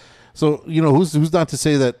continuous. So you know who's not to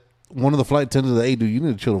say that one of the flight attendants, hey, dude, you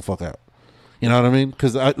need to chill the fuck out. You know what I mean?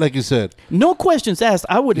 Because like you said, No questions asked.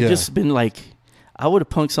 I would have Yeah. just been like, I would have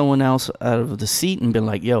punked someone else out of the seat and been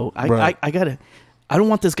like, yo, Right. I don't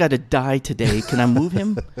want this guy to die today. Can I move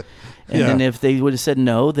him? And Yeah. then if they would have said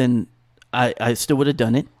no, then I still would have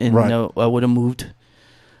done it. And Right. I would have moved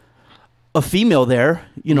a female there,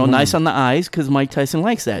 nice on the eyes, because Mike Tyson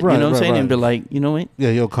likes that. Right, you know what I'm right, saying? right. And be like, you know what?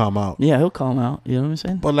 yeah, he'll calm out. Yeah, he'll call him out. You know what I'm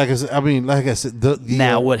saying? But like I said, the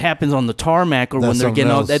Now, what happens on the tarmac or when That's they're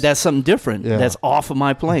getting something else. that's something different. Yeah. That's off of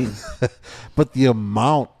my plane. But the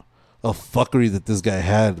amount of fuckery that this guy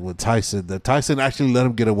had with Tyson, that Tyson actually let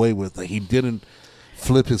him get away with, like he didn't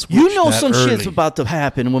flip his switch. You know that some early. shit's about to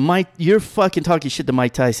happen when you're fucking talking shit to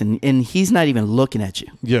Mike Tyson and he's not even looking at you.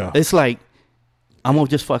 Yeah. It's like, I'm going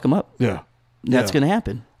to just fuck him up. Yeah. That's Yeah. going to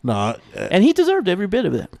happen. No, And he deserved every bit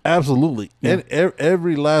of that. absolutely. Yeah. And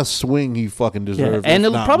every last swing he fucking Yeah. deserved. And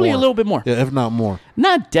if not probably more. a little bit more. Yeah, if not more.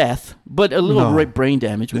 Not death, but a little No. brain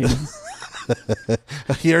damage maybe.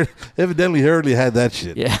 Evidently, he already had that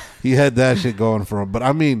shit. Yeah. He had that shit going for him. But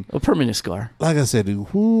I mean, A permanent scar. like I said, dude,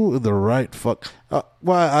 who in the right fuck?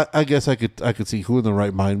 Well, I guess I could see who in the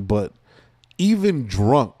right mind, but even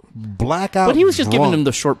drunk, blackout. But he was just giving drunk. them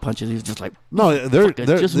the short punches. He was just like, No, they're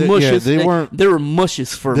just yeah, mushes. they weren't. They were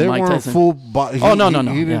mushes for They Mike weren't Tyson. full body. Oh, no.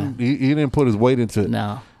 He didn't. He didn't put his weight into it.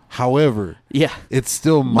 No. However, Yeah. it's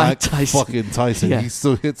still Mike Tyson. fucking Tyson. Yeah. He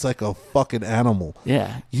still hits like a fucking animal.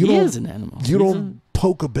 Yeah. You he don't- is an animal. You He's don't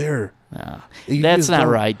poke a bear. No. You That's just not don't-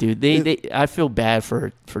 right, dude. I feel bad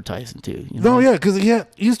for Tyson too. You No, know? yeah, because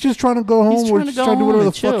he's just trying to go home. He's Or trying to just go trying to do home whatever the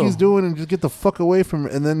and fuck chill. he's doing and just get the fuck away from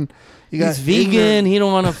it. And then you got He's vegan. He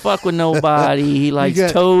don't want to fuck with nobody. He likes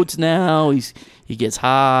got- toads now. He gets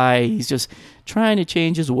high. He's just trying to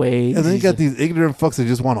change his ways. And then you He's got these ignorant fucks that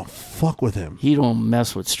just want to fuck with him. He don't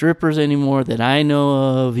mess with strippers anymore that I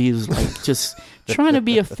know of. He's like just trying to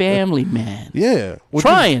be a family man. Yeah,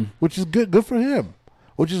 which is good for him.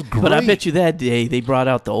 Which is great. But I bet you that day they brought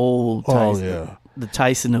out the old Tyson, yeah. the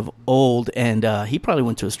Tyson of old, and he probably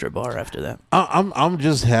went to a strip bar after that. I'm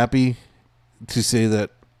just happy to say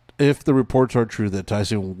that if the reports are true that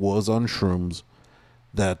Tyson was on shrooms,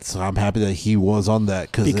 I'm happy that he was on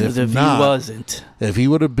that. Because if not, he wasn't, if he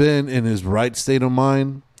would have been in his right state of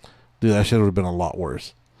mind, dude, that shit would have been a lot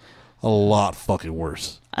worse. A lot fucking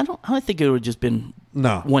worse. I don't think it would have just been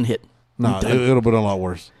No. one hit. No, it would have been a lot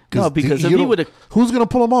worse. No, because if he don't- would've- Who's going to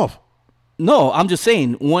pull him off? No, I'm just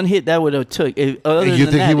saying one hit that would have took. Other You than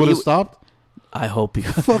think that, he would have stopped? I hope he.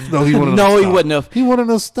 Fuck no, he wouldn't. No, have he stopped. wouldn't have. He wouldn't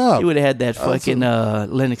have stopped. He would have had that fucking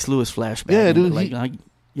Lennox Lewis flashback. Yeah, dude, Like, he- you know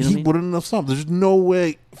He what I mean? wouldn't have stopped. There's no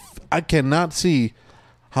way. I cannot see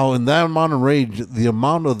how, in that amount of rage, the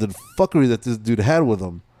amount of the fuckery that this dude had with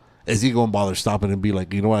him, is he going to bother stopping and be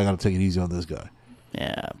like, you know what, I got to take it easy on this guy.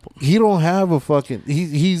 Yeah. He don't have a fucking.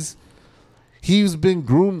 He's been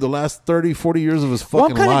groomed the last 30, 40 years of his fucking Well,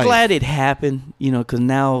 I'm kind life. of glad it happened, because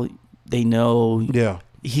now they know Yeah.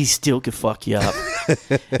 he still could fuck you up.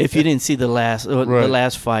 If you didn't see the last Right. the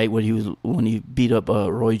last fight when he beat up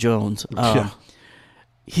Roy Jones, Yeah.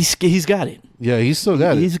 he's got it. Yeah, he's still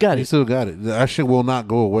got it. He's got He it. still got it. That shit will not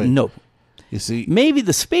go away. No, You see? maybe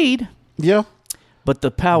the speed, Yeah. but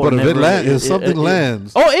the power. But if never, it lands, if something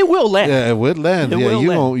lands. oh, it will land. Yeah, if it lands, It yeah, will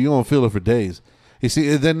land. you gonna feel it for days. You see,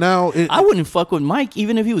 and then now I wouldn't fuck with Mike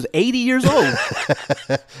even if he was 80 years old.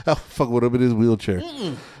 I'll fuck with him in his wheelchair.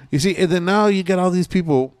 You see, and then now you got all these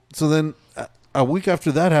people. So then a week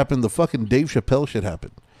after that happened, the fucking Dave Chappelle shit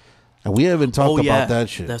happened, and we haven't talked about that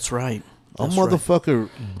shit. That's right. A That's right. motherfucker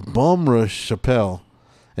bum rush Chappelle,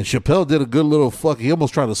 and Chappelle did a good little fuck. He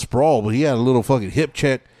almost tried to sprawl, but he had a little fucking hip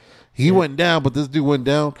check. He went down, but this dude went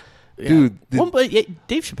down. Yeah. Dude, Well, but yeah,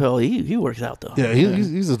 Dave Chappelle, he works out though. yeah,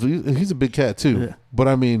 he's a big cat too. Yeah. But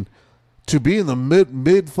I mean, to be in the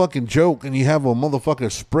mid fucking joke and you have a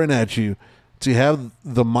motherfucker sprint at you, to have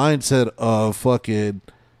the mindset of fucking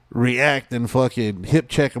react and fucking hip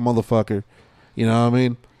check a motherfucker, you know what I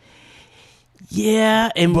mean? Yeah,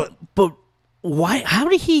 and But- but why? How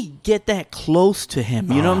did he get that close to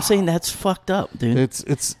him? You know what I'm saying? That's fucked up, dude.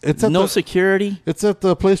 It's at No the, security. it's at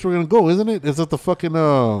the place we're gonna go, isn't it? It's at the fucking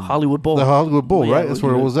Hollywood Bowl. the Hollywood Bowl, Yeah, right? That's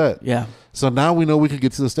where it was at. Yeah. So now we know we could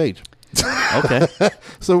get to the stage. Okay.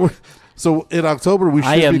 So in October we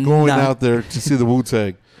I should be am going not- out there to see the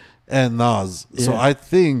Wu-Tang and Nas. So Yeah. I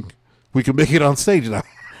think we can make it on stage now.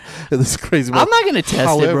 This is crazy. I'm not gonna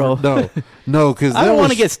test it, bro. No, because I don't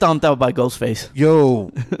want to get stomped out by Ghostface.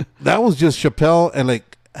 Yo, that was just Chappelle and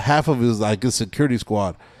like half of his security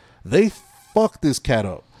squad. They fucked this cat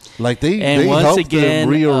up. Like they And once helped again, him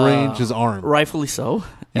rearrange his arm. Rightfully so.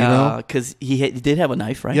 You know? because he did have a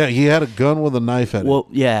knife, right? Yeah, he had a gun with a knife at it. Well,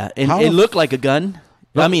 yeah, and How it the looked like a gun.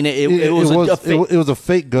 No, I mean, it was a fake, it was a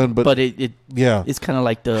fake gun, but it yeah. it's kind of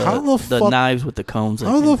like How the the fuck- knives with the combs.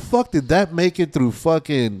 How the fuck did that make it through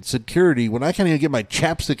fucking security when I can't even get my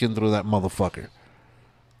chapstick in through that motherfucker?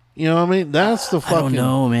 You know what I mean? That's the fucking. I don't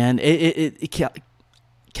know, man.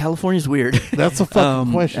 California's weird. That's a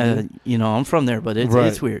fucking question. I'm from there, but it's Right.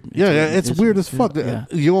 it's weird. It's weird as fuck. Yeah.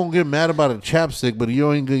 You won't get mad about a chapstick, but you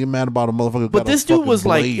ain't gonna get mad about a motherfucker. who But got a this dude fucking was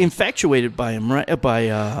like blade. infatuated by him, right?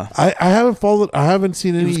 I haven't followed. I haven't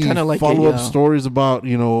seen was any kinda like follow up a, stories about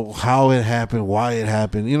how it happened, why it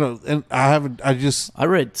happened. And I haven't. I just I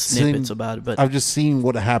read snippets seen- about it, but I've just seen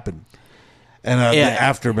what happened and Yeah. the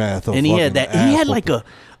aftermath of. and he had fucking that. He ass had like whooping.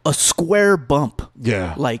 a square bump,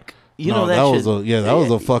 yeah. like No, that that shit. was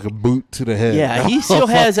a fucking boot to the head. Yeah, he still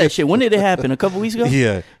has that shit. When did it happen? A couple weeks ago.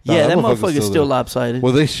 Yeah, No, Yeah, that motherfucker's motherfucker's still there. lopsided.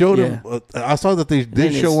 Well, they showed Yeah. him. I saw that they did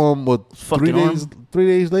then show him what fucking 3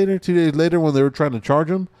 days later, 2 days later when they were trying to charge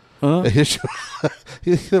him. Huh?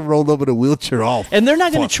 He rolled up in a wheelchair off. And they're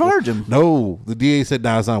not going to charge him. No, the DA said,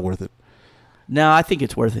 "Nah, it's not worth it." No, I think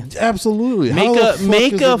it's worth it. Absolutely. How Make the a fuck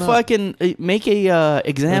make is a it not? fucking example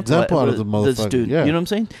Example out of the this motherfucker, dude. yeah. You know what I'm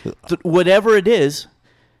saying? Whatever it is,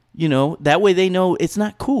 You know, that way they know it's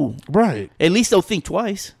not cool. Right. At least they'll think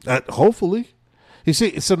twice. Hopefully. You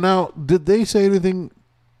see, so now, did they say anything?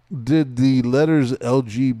 Did the letters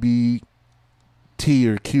LGBT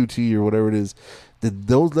or QT or whatever it is, did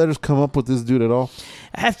those letters come up with this dude at all?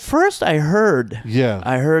 At first, I heard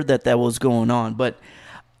that was going on, but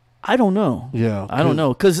I don't know. Yeah. I don't know,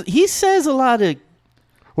 because he says a lot of.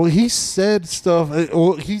 Well, he said stuff.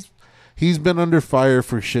 Well, he's been under fire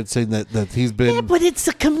for shit, saying that he's been. Yeah, but it's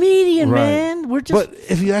a comedian, Right. man. We're just. But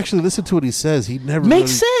if you actually listen to what he says, he never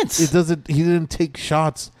Makes really- sense. It doesn't. He didn't take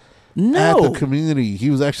shots No. at the community.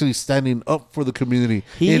 He was actually standing up for the community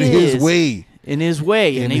He in is. his way. In his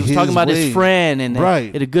way, and In he was his talking about way. his friend, and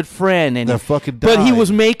Right. and a good friend, and That fucking But he died.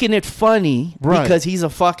 was making it funny Right. because he's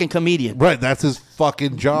a fucking comedian. Right, that's his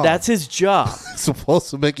fucking job. That's his job, It's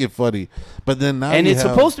supposed to make it funny, but then now and you it's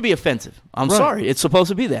have- supposed to be offensive. I'm Right. sorry, it's supposed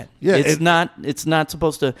to be that. Yeah, it's it- not. It's not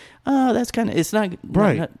supposed to. Oh, that's kind of. It's not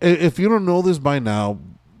right. not- If you don't know this by now,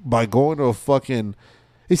 by going to a fucking,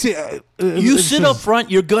 you see, you it's sit just- up front,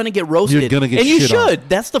 you're gonna get roasted. You're gonna get and you shit on. should.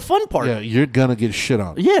 That's the fun part. Yeah, you're gonna get shit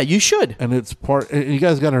on. Yeah, you should. And it's part. And you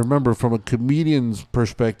guys got to remember, from a comedian's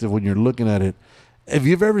perspective, when you're looking at it, if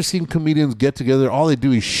you've ever seen comedians get together, all they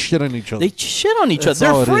do is shit on each other. They shit on each That's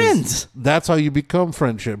other. all They're it is. friends. That's how you become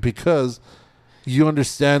friendship, because you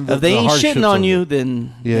understand that If they the ain't hardships shitting on of you, it.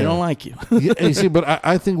 then Yeah. they don't like you. Yeah, and you see, but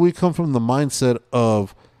I think we come from the mindset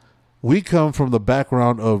of, we come from the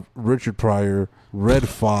background of Richard Pryor, Red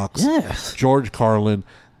Fox, Yes. George Carlin,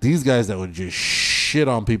 these guys that would just shit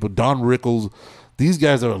on people, Don Rickles, these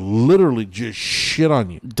guys that would literally just shit on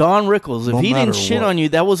you. Don Rickles, if No he matter didn't shit what. on you,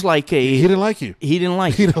 that was like a. He didn't like you. He didn't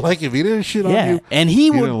like He you. didn't like you. If he didn't shit on Yeah, you, and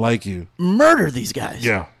he would didn't like you. murder these guys.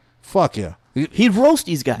 Yeah. Fuck yeah. He'd roast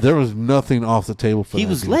these guys. There was nothing off the table for He that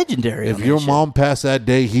was dude. legendary. If on your that shit. mom passed that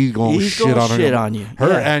day, he's going to He's shit gonna on her. shit on you. Her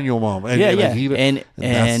Yeah. and your mom. And Yeah, like, yeah. he- And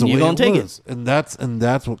that's the you're way gonna take it. was. And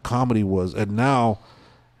that's what comedy was. And now,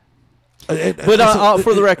 But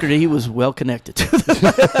for the record, he was well connected to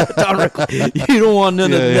Don Rickles. You don't want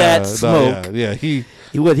none of that smoke. Yeah, he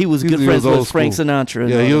He was good he friends was old with Frank school. Sinatra. and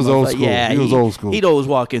Yeah, all he them was old motherfuckers. school. Yeah, He was old school. He'd always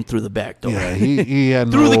walk in through the back door. yeah he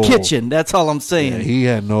had Through no, the kitchen. That's all I'm Yeah, saying. he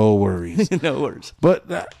had no worries. No worries. But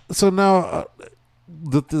so now,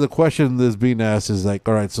 the question that's being asked is like,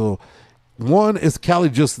 all right, so one, is Cali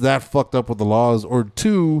just that fucked up with the laws, or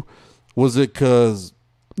two, was it because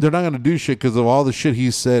they're not going to do shit because of all the shit he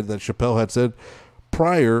said that Chappelle had said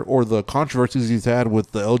prior, or the controversies he's had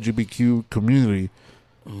with the LGBTQ community?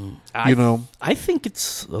 You know, I think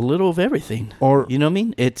it's a little of everything. or You know what I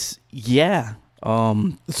mean? It's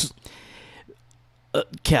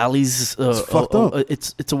Cali's. It's fucked up.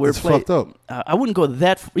 It's a weird it's place. fucked up. I wouldn't go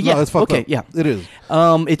that. Yeah, No, it's fucked okay, up. yeah. It is.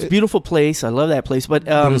 It's a beautiful place. I love that place, but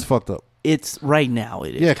But it's fucked up. it's right now.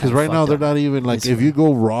 It is Yeah, because kinda right now fucked they're up. not even like, It's- if you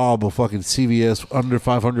go rob a fucking CVS under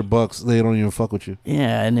 $500, they don't even fuck with you.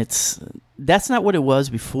 Yeah, and that's not what it was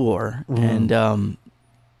before, Mm-hmm. and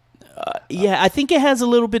yeah, I think it has a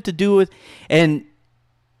little bit to do with and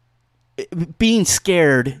being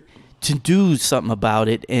scared to do something about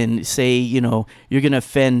it and say, you know, you're gonna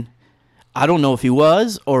offend. I don't know if he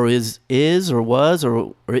was or is or was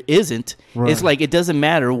or isn't. Right. It's like it doesn't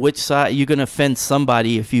matter which side you're gonna offend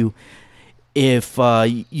somebody if you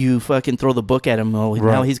fucking throw the book at him. Oh, now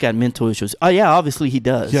Right. he's got mental issues. Oh yeah, obviously he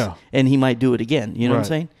does. Yeah. and he might do it again. You know what I'm Right.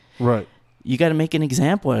 saying? Right. You got to make an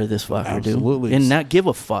example out of this fucker, Absolutely. dude, and not give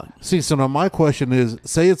a fuck. See, so now my question is,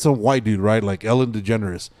 say it's some white dude, right? Like Ellen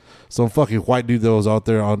DeGeneres, some fucking white dude that was out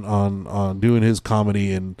there on doing his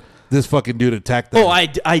comedy, and this fucking dude attacked them. Oh, I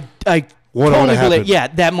What totally would have believe. happened? Yeah,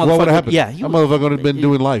 that motherfucker. What would have happened? Yeah, that motherfucker would have been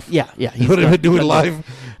doing life. yeah. He would have been doing life.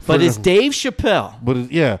 But for- it's Dave Chappelle.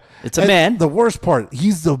 But yeah, It's a And man. The worst part,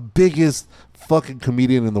 he's the biggest fucking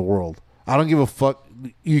comedian in the world. I don't give a fuck.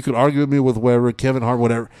 You could argue with me with whatever, Kevin Hart,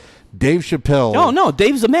 whatever. Dave Chappelle. Oh no,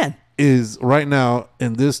 Dave's a man. Is right now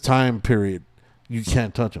in this time period, you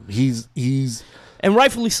can't touch him. He's And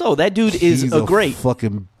rightfully so. That dude is he's a great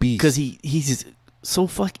fucking beast. because he's so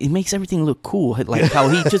he makes everything look cool. Like how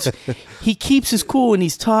he just he keeps his cool and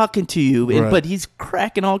he's talking to you, and, Right. but he's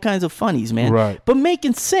cracking all kinds of funnies, man. Right. But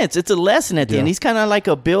making sense. It's a lesson at the end. Yeah. He's kind of like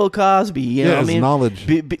a Bill Cosby. You know what I it's mean? knowledge,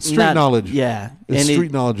 street not- knowledge. Yeah, It's And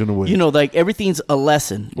street knowledge in a way. You know, like everything's a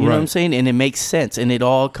lesson. You know what I'm Right. saying? And it makes sense, and it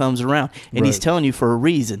all comes around, and he's Right. telling you for a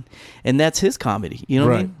reason, and that's his comedy. You know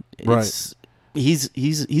what I Right. mean? Right. It's,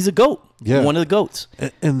 he's a goat. Yeah. One of the goats.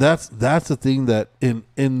 and that's the thing that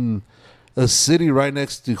in a city right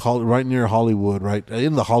next to right near Hollywood, right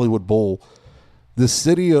in the Hollywood Bowl, the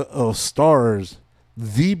city of stars,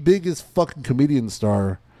 the biggest fucking comedian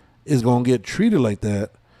star is gonna get treated like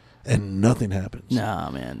that and nothing happens. Nah,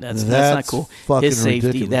 man, that's not cool. Fucking His safety,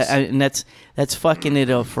 ridiculous. and that's fucking it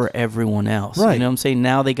up for everyone else. Right. You know what I'm saying?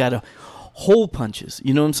 Now they got to hold punches.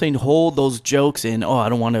 You know what I'm saying? Hold those jokes in. Oh, I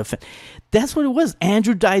don't want to offend. That's what it was.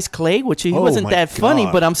 Andrew Dice Clay, which he wasn't my that funny,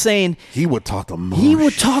 God. but I'm saying He would talk the most. he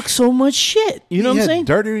would talk so much shit. You know what I'm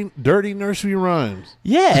saying? Dirty nursery rhymes.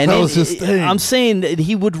 Yeah, and That was his thing. I'm saying that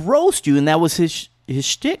he would roast you, and that was his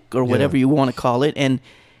shtick or whatever you want to call it. And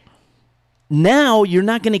now you're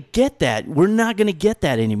not going to get that. We're not going to get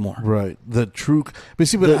that anymore. Right. The true. But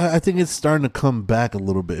see, I think it's starting to come back a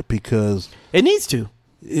little bit because It needs to.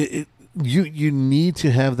 you need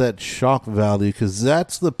to have that shock value because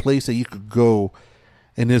that's the place that you could go.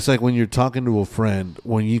 And it's like when you're talking to a friend,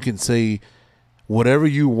 when you can say whatever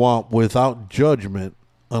you want without judgment,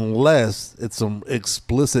 unless it's some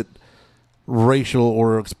explicit racial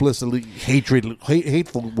or explicitly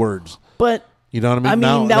hateful words. But You know what I mean? I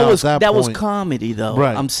mean, Now that at was point- comedy, though.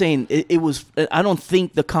 Right. I'm saying it was. I don't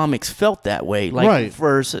think the comics felt that way. Like Right.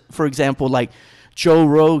 for example, like Joe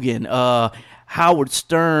Rogan, Howard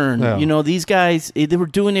Stern. Yeah. You know, these guys they were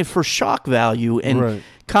doing it for shock value and Right.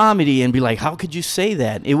 comedy, and be like, how could you say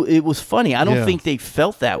that? It was funny. I don't Yeah. think they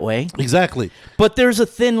felt that way. Exactly. But there's a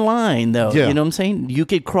thin line, though. Yeah. You know what I'm saying? You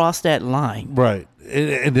could cross that line. Right.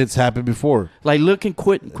 And it's happened before. Like look at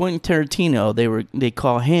Quentin Tarantino. They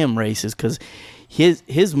call him racist because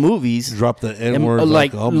his movies Drop the N word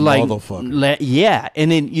like a motherfucker. yeah. And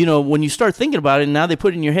then when you start thinking about it, now they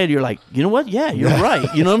put it in your head. You're like, you know what? Yeah, you're right.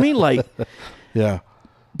 You know what I mean? Like, Yeah.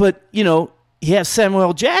 but he has Samuel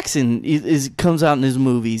L. Jackson comes out in his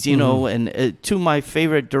movies. And two of my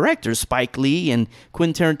favorite directors, Spike Lee and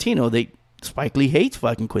Quentin Tarantino. Spike Lee hates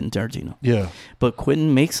fucking Quentin Tarantino. Yeah. But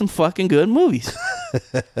Quentin makes some fucking good movies.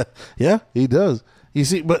 Yeah, he does. You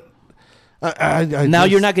see, but I Now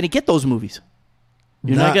just- you're not going to get those movies.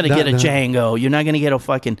 You're not going to get a Django. You're not going to get a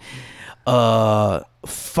fucking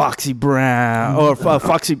Foxy Brown or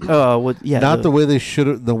Foxy. What? Yeah, not the way they should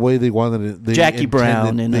have. The way they wanted it. They Jackie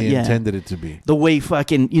Brown and they yeah. intended it to be. the way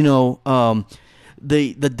fucking the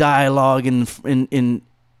dialogue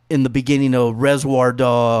in the beginning of Reservoir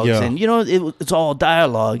Dogs Yeah. and it's all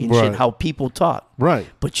dialogue and Right. shit. How people talk. Right.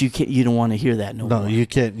 But you don't want to hear that no No, more. you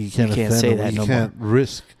can't. You can't offend say them. that You no can't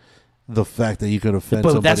risk the fact that you could offend But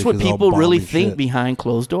somebody. that's what 'cause they'll people really bomb think shit. behind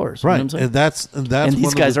closed doors. You know Right, what I'm saying? and that's And these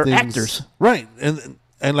one of guys the are things- actors. right?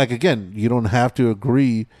 And like again, you don't have to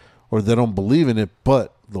agree or they don't believe in it,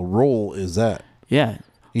 but the role is that. Yeah.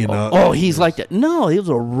 You know? Oh, he's like that. No, he was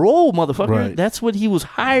a role, motherfucker. Right. That's what he was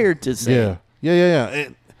hired to say. Yeah.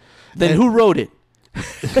 And Then who wrote it?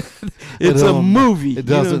 It's a don't- movie. It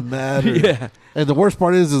doesn't matter. Yeah. And the worst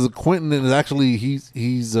part is Quentin is actually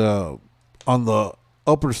he's on the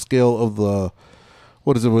upper scale of the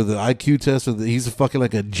what is it with the IQ test? He's fucking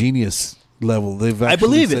like a genius level. They've actually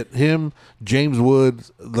believe said it. him, James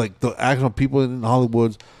Woods, like the actual people in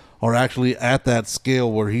Hollywood are actually at that scale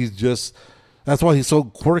where he's just. That's why he's so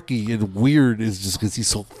quirky and weird. Is just because he's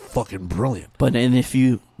so fucking brilliant. But and if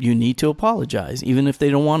you need to apologize, even if they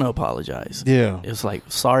don't want to apologize. Yeah. It's like,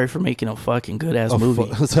 sorry for making a fucking good ass movie.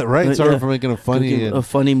 Is that right? Sorry for making a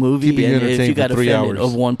funny movie. keeping you And if entertained you for got 3 offended, hours.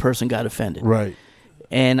 of one person got offended. Right.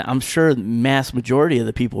 And I'm sure the mass majority of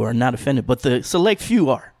the people are not offended, but the select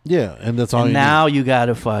few are. Yeah, and that's all And you now need. you got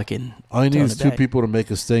to fucking. All you need tone is it two back. people to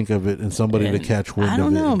make a stink of it and somebody to And catch wind of it. I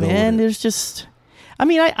don't know, and go man. with it. There's just, I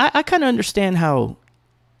mean, I kind of understand how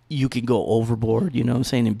you can go overboard, you know what I'm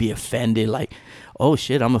saying, and be offended. Like, oh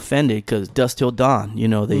shit, I'm offended because Dust Till Dawn,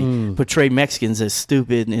 they portray Mexicans as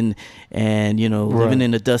stupid and living Right.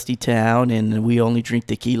 in a dusty town and we only drink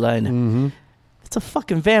tequila and. It's a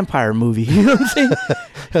fucking vampire movie. You know what I'm saying?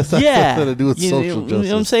 That's not yeah. something to do with social you know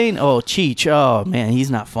justice. what I'm saying? Oh, Cheech. Oh, man,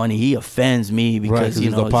 he's not funny. He offends me Right, because, 'cause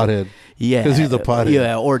he's the it's pothead. Yeah. 'Cause he's the pothead.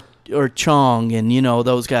 Yeah, or Chong and,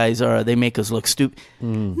 those guys they make us look stupid.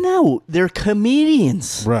 No, they're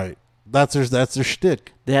comedians. Right. That's their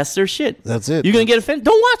shtick. That's their shit. That's it. You're going to get offended?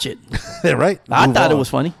 Don't watch it. Right. I Move thought it on. was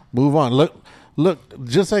funny. Move on. Look.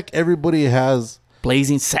 Just like everybody has,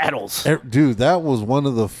 Blazing Saddles. dude. That was one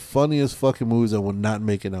of the funniest fucking movies that would not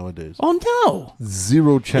make it nowadays. Oh, no.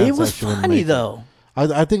 Zero chance. It was that shit would funny, make it. though.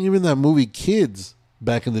 I think even that movie Kids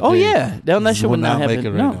back in the Oh, day. yeah. That shit would not make happen. it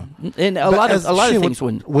right No. now. And a But lot as of shit, things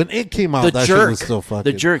wouldn't. when it came out, The that Jerk. shit was still fucking.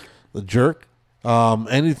 The Jerk. The Jerk.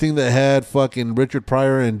 Anything that had fucking Richard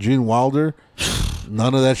Pryor and Gene Wilder,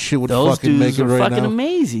 none of that shit would Those fucking make dudes it are right fucking now.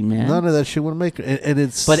 amazing, man. None of that shit would make it, and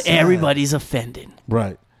it's. But sad. everybody's offended.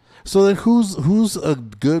 Right. So then, who's a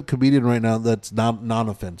good comedian right now that's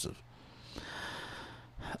non-offensive?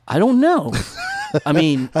 I don't know. I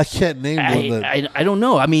mean, I can't name one that. I don't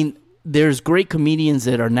know. I mean, there's great comedians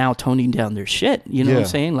that are now toning down their shit. You know what I'm Yeah.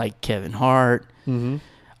 saying? Like Kevin Hart.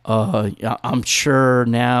 I'm sure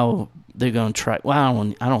now they're gonna try.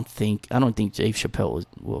 Well, I don't think Dave Chappelle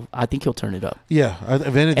will. I think he'll turn it up, Yeah,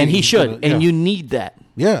 if anything, and he he's should. gonna- And you need that.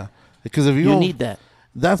 yeah, because if you You don't, need that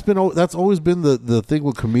that's always been the thing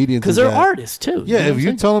with comedians because is they're that- artists too. Yeah, know if what I'm you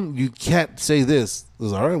saying? tell them you can't say this,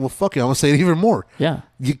 it's all right. Well, fuck it, I'm gonna say it even more. Yeah.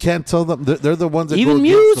 You can't tell them. They're the ones that Even go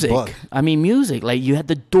against the music. buck. I mean, music. Like you had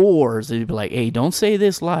the Doors. They'd be like, "Hey, don't say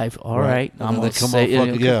this live." All Right. right, And I'm then gonna they come say out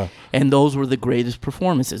fucking- yeah. And those were the greatest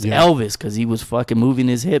performances. Yeah. Elvis, because he was fucking moving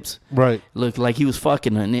his hips, Right, looked like he was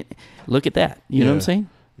fucking. And it, look at that. You know what I'm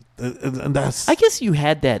Yeah. saying? and that's I guess you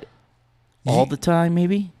had that all the time,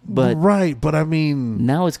 maybe, but right. But I mean,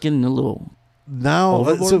 now it's getting a little. now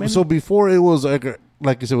Overboard, maybe? so before it was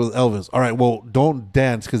like you said with Elvis. All right, well, don't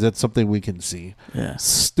dance because that's something we can see. Yeah.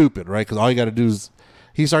 Stupid, right? Because all you got to do is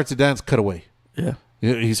he starts to dance, cut away. Yeah.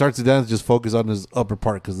 He starts to dance, just focus on his upper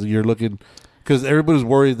part because you're looking. Because everybody's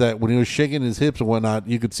worried that when he was shaking his hips and whatnot,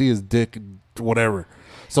 you could see his dick, and whatever.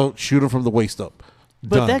 So shoot him from the waist up.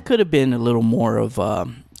 But Done. that could have been a little more of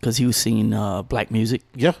because he was singing black music.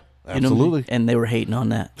 Yeah, You know what I mean? absolutely. And they were hating on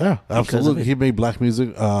that. Yeah, because of absolutely. it. He made black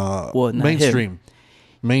music not him. mainstream.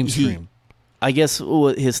 Mainstream. I guess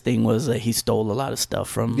what his thing was that he stole a lot of stuff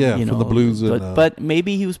from Yeah, you from know, the blues and, but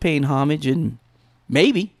maybe he was paying homage and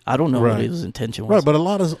maybe I don't know what Right. his intention was. Right, but a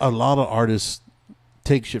lot of artists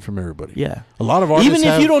take shit from everybody. yeah, A lot of artists even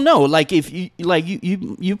if have- you don't know, like if you like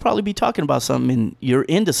you probably be talking about something and you're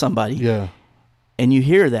into somebody Yeah. and you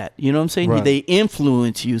hear that, you know what I'm saying? Right. They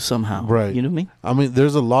influence you somehow, Right. You know what I mean? I mean,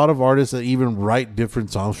 there's a lot of artists that even write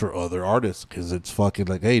different songs for other artists because it's fucking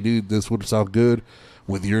like, hey, dude, this would sound good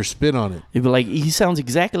with your spin on it. You'd be like, he sounds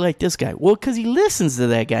exactly like this guy. Well, because he listens to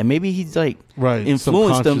that guy. Maybe he's like Right.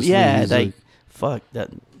 influenced him. Subconsciously, Yeah, he's like fuck that.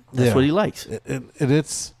 That's Yeah. what he likes. And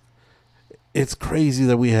it's crazy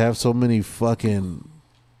that we have so many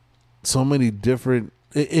different.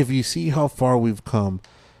 If you see how far we've come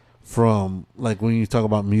from, like when you talk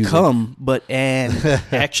about music, And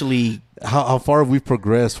actually, how far we've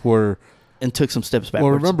progressed. Where and took some steps backwards.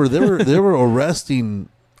 well, remember they were arresting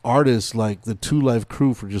artists like the 2 Live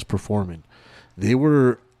Crew for just performing. They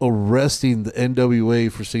were arresting the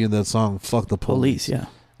NWA for singing that song "Fuck the Police." police, yeah.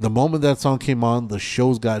 The moment that song came on, the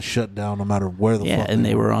shows got shut down, no matter where the Yeah, fuck. and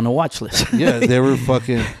they were on a watch list. Yeah, they were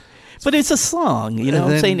fucking. But it's a song, you know And what I'm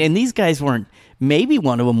then- saying? And these guys weren't, maybe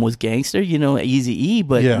one of them was gangster, you know, Eazy-E,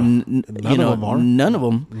 but Yeah. none None of them are. none of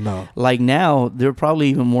them. No. Like now, they're probably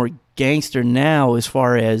even more gangster now as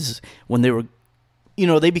far as when they were, you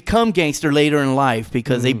know, they become gangster later in life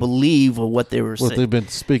because they believe what they were What saying. they've been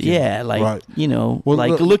speaking. Yeah, like, right. you know, Well,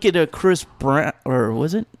 like look at a Chris Brown, or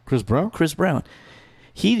was it Chris Brown. Chris Brown?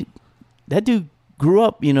 That dude grew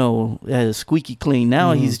up, you know, as squeaky clean.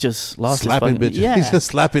 Now he's just lost Slapping his fucking, bitches. Yeah. He's just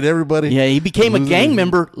slapping everybody. Yeah, he became a Losing gang his-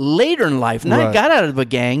 member later in life. Not Right. got out of a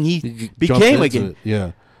gang. He Jumped became a into gang. it.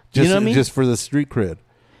 Yeah. Just, know what I mean? Just for the street cred.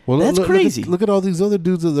 Well, That's crazy. Look at all these other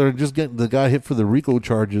dudes that are just getting the guy hit for the RICO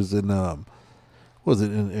charges in what was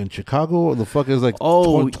it in Chicago? Or the fuck is like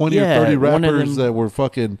Oh, 20 yeah, or 30 one of rappers them- that were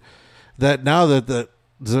fucking that now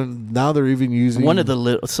now they're even using One of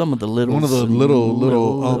the some of the little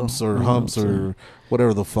little umps or humps or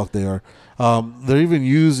whatever the fuck they are. They're even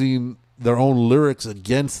using their own lyrics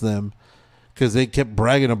against them because they kept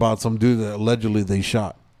bragging about some dude that allegedly they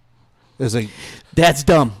shot. It's like, That's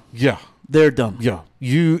dumb. yeah, They're dumb. yeah.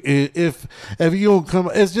 If you don't come,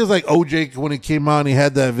 it's just like OJ when it came out. And he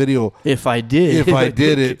had that video. If I did, If I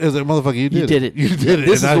did it, it's like motherfucker, you you did it. You did it.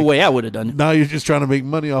 This is And the now- way I would have done it. Now you're just trying to make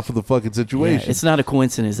money off of the fucking Yeah, situation. it's not a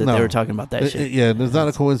coincidence that No. they were talking about that shit. Yeah, and it's not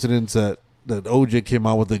a coincidence that OJ came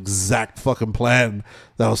out with the exact fucking plan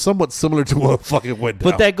that was somewhat similar to what fucking went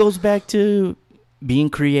down. But that goes back to being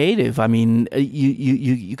creative. I mean,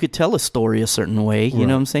 you could tell a story a certain way, you Right.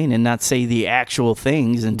 know what I'm saying, and not say the actual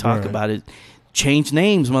things and talk Right. about it. Change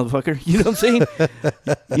names, motherfucker. You know what I'm saying?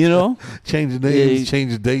 You know, change names, Yeah,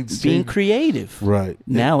 change dates, being change- creative. right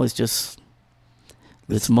Now it's just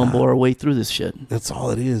let's mumble our way through this shit. That's all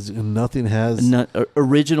it is, and nothing has. Not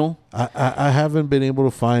original, I haven't been able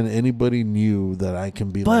to find anybody new that I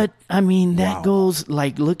can be. but like, I mean that wow. goes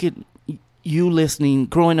like look at you listening,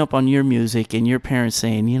 growing up on your music, and your parents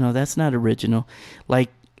saying, you know, that's not original. Like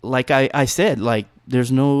I said, like there's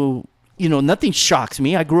no, you know, nothing shocks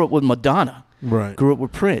me. I grew up with Madonna. right, Grew up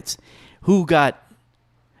with Prince, who got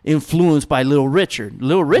influenced by Little Richard.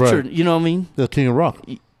 Little Richard, Right. you know what I mean? the King of Rock.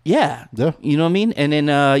 Yeah. Yeah. You know what I mean? And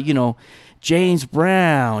then, you know, James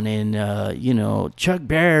Brown and, you know, Chuck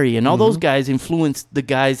Berry and all those guys influenced the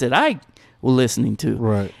guys that I was listening to.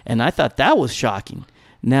 Right. And I thought that was shocking.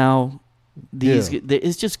 Now,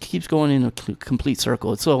 It just keeps going in a complete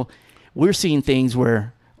circle. So we're seeing things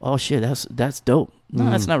where, oh shit, that's dope. No,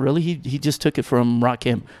 that's not really. He just took it from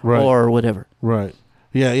Rakim or whatever. Right.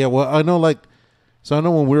 Yeah. Well, I know, so I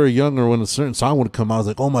know when we were younger, when a certain song would come out, I was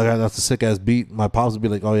like, oh my God, that's a sick ass beat. My pops would be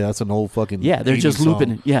like, oh yeah, that's an old fucking they're just looping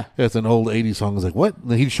song. it. Yeah, it's an old 80s song. I was like, what?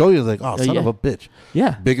 And he'd show you, like, oh, son of a bitch.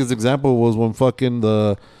 Yeah. Biggest example was when fucking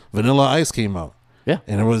the Vanilla Ice came out. Yeah.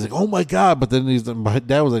 And everyone's like, oh my God. But then my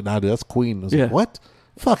dad was like, nah, dude, that's Queen. I was like, what?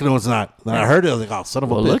 Fuck no, it's not. Then I heard it. I was like, oh, son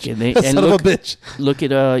of a bitch. Son of a bitch. Look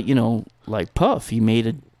at like Puff. He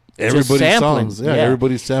made everybody's songs. Yeah,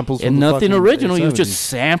 everybody's samples. And nothing original. He was just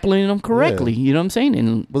sampling them correctly. You know what I'm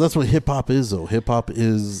saying? Well, that's what hip hop is, though. Hip hop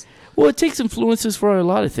is. Well, it takes influences for a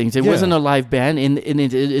lot of things. It wasn't a live band, and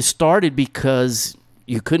it started because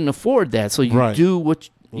you couldn't afford that. So you do what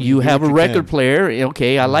you have a record player.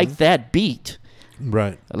 Okay, I like that beat.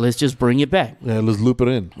 Right. Let's just bring it back. Yeah, let's loop it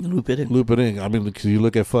in. Loop it in. I mean, because you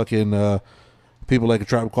look at fucking people like A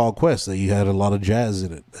Tribe Called Quest, they had a lot of jazz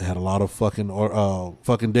in it. They had a lot of fucking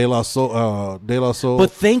De La Soul.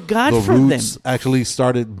 But thank God the for Roots them. Actually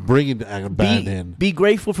started bringing a band in. Be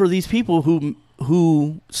grateful for these people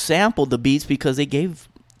who sampled the beats because they gave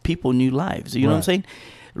people new lives. You know what I'm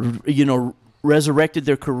saying? Resurrected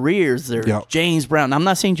their careers. James Brown. I'm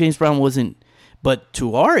not saying James Brown wasn't. But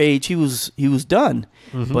to our age, he was done.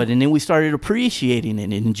 Mm-hmm. And then we started appreciating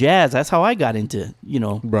it in jazz. That's how I got into,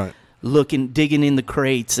 digging in the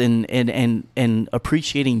crates and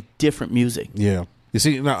appreciating different music. Yeah. You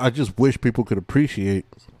see, now I just wish people could appreciate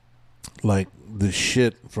like the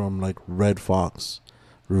shit from like Red Fox,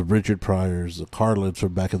 Richard Pryor's, the Carlins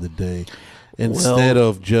from back in the day. Instead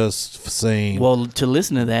of just saying, well, to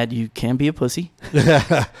listen to that, you can be a pussy.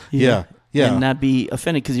 Yeah. And not be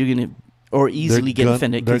offended because you're gonna. Or easily get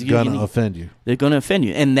offended. They're going to offend you. They're going to offend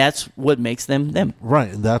you. And that's what makes them them. Right.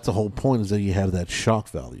 And that's the whole point, is that you have that shock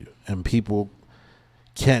value. And people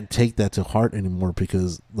can't take that to heart anymore,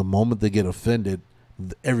 because the moment they get offended,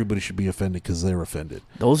 everybody should be offended because they're offended.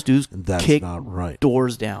 Those dudes kick not right.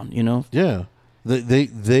 doors down, Yeah.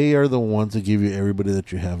 They are the ones that give you everybody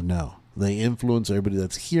that you have now. They influence everybody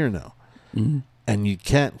that's here now. Mm-hmm. And you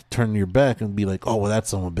can't turn your back and be like, oh, well,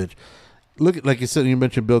 that's some bitch. Look at, like you said, you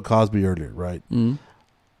mentioned Bill Cosby earlier, right? Mm-hmm.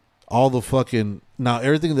 All the fucking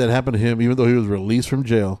everything that happened to him, even though he was released from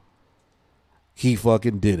jail, he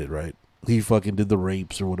fucking did it, right? He fucking did the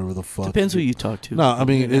rapes or whatever the fuck. Depends who you talk to. No, I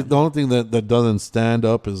mean, the only thing that doesn't stand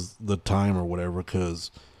up is the time or whatever, because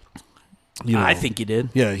I think he did.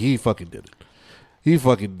 Yeah, he fucking did it. He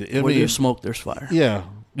fucking did. Where there's smoke, there's fire. Yeah,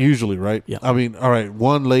 usually, right? Yeah. I mean, all right,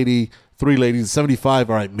 one lady. 3 ladies,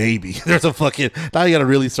 75, all right, maybe. There's a fucking... Now you got to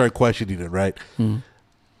really start questioning it, right? Mm.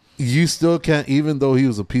 You still can't... Even though he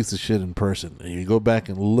was a piece of shit in person, and you go back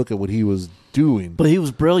and look at what he was doing... But he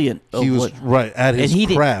was brilliant. He was, right, at his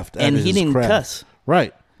craft. And he didn't cuss.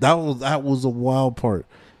 Right. That was a wild part.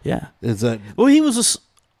 Yeah. Is that... Well, he was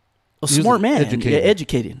a smart man.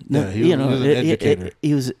 Educated. Yeah, he was an educator.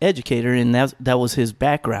 He was an educator, and that was his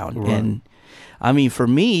background. Right. And, I mean, for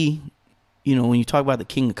me... when you talk about the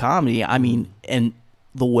king of comedy, I mean, and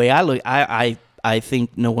the way I look, I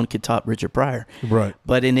think no one could top Richard Pryor. Right.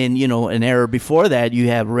 But in an era before that, you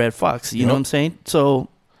have Red Fox. You know what I'm saying? So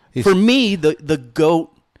for me, the GOAT,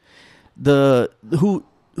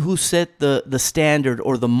 who set the standard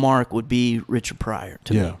or the mark would be Richard Pryor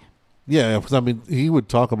to me. Yeah, because I mean, he would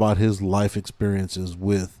talk about his life experiences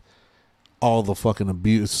with all the fucking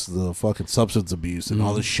abuse, the fucking substance abuse, and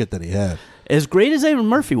all the shit that he had. As great as Eddie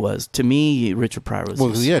Murphy was, to me, Richard Pryor was. Well,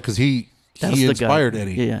 because he inspired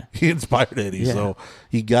Eddie. Yeah. He inspired Eddie, so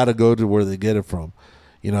he got to go to where they get it from.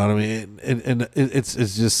 You know what I mean? And it's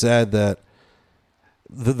just sad that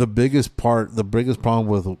the biggest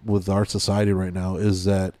problem with our society right now is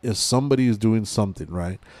that if somebody is doing something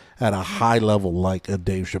right at a high level, like a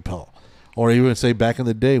Dave Chappelle, or even say back in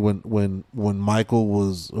the day when Michael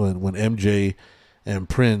was when MJ and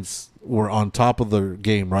Prince were on top of their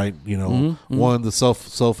game, right? One the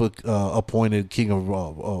self appointed king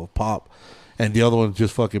of pop, and the other one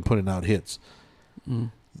just fucking putting out hits.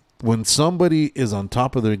 When somebody is on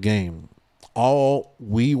top of their game, all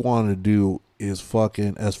we want to do is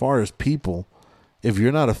fucking, as far as people, if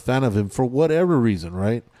you're not a fan of him for whatever reason,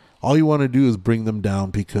 right? All you want to do is bring them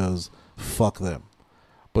down because fuck them.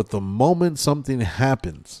 But the moment something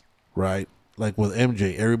happens, right? like with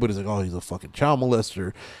MJ, everybody's like, oh, he's a fucking child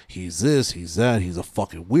molester. He's this, he's that. He's a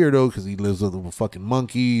fucking weirdo because he lives with the fucking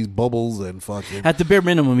monkeys, Bubbles, and fucking. At the bare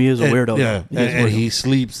minimum, he is a weirdo. Yeah, He is a and weirdo. he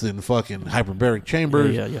sleeps in fucking hyperbaric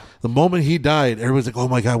chambers. Yeah. The moment he died, everybody's like, oh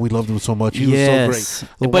my God, we loved him so much. He was so great.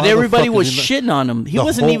 But Why the everybody fuck was is he not- shitting on him. He the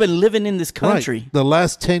wasn't whole- even living in this country. Right. The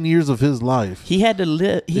last 10 years of his life. He had to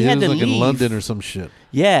live. He had was to like leave in London or some shit.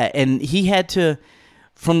 Yeah, and he had to,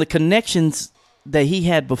 from the connections that he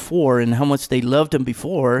had before and how much they loved him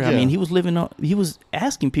before. I Yeah. mean, he was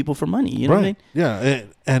asking people for money. You know what I mean? Yeah,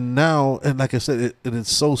 and now, and like I said,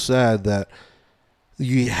 it's so sad that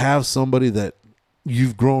you have somebody that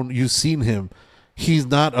you've seen him. He's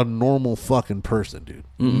not a normal fucking person, dude.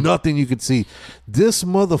 Nothing you could see. This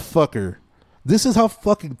motherfucker. This is how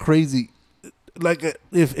fucking crazy. Like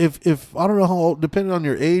if I don't know how, depending on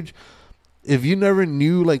your age, if you never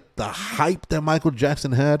knew like the hype that Michael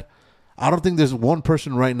Jackson had, I don't think there's one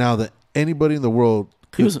person right now that anybody in the world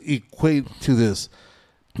could equate to this.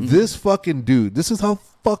 This fucking dude. This is how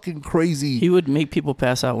fucking crazy He would make people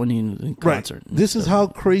pass out when he was in concert. Right. This is how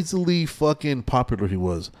crazily fucking popular he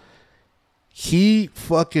was. He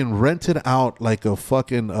fucking rented out like a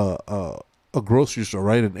fucking a grocery store,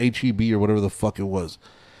 right? An HEB or whatever the fuck it was.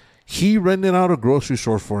 He rented out a grocery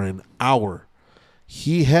store for an hour.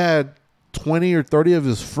 He had 20 or 30 of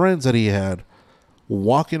his friends that he had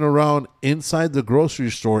walking around inside the grocery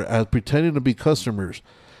store as pretending to be customers.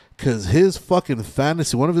 Because his fucking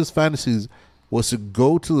fantasy, one of his fantasies was to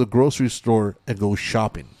go to the grocery store and go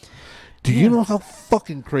shopping. Do you know how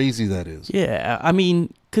fucking crazy that is? Yeah, I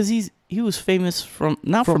mean, because he was famous from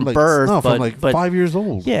from like, birth, no, but from like but 5 years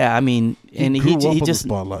old. yeah, I mean, and grew up he on the just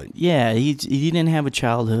spotlight. Yeah, he didn't have a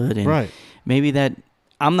childhood, and Right. maybe that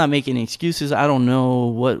I'm not making excuses. I don't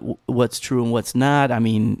know what's true and what's not. I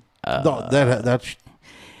mean, No, that's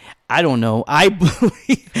I don't know.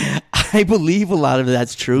 I believe a lot of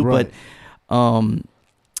that's true, Right. but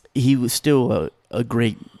he was still a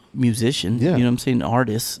great musician. Yeah. You know what I'm saying?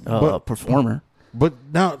 Artist, But- performer. But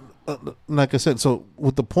now, like I said, so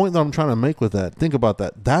with the point that I'm trying to make with that, think about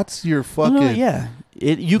that. That's your fucking. No, yeah.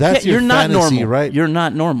 You That's can't, your you're not fantasy, normal, right? You're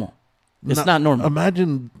not normal. It's not normal.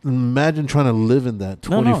 Imagine trying to live in that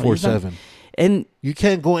No, no, 24/7. And You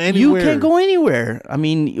can't go anywhere. you can't go anywhere. I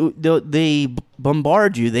mean, they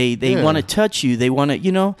bombard you. They Yeah. want to touch you. They want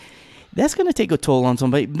to, that's going to take a toll on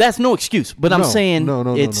somebody. That's no excuse. But I'm No, saying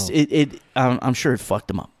no. I'm sure it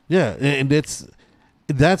fucked him up. Yeah, and that's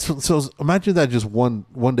so. Imagine that just one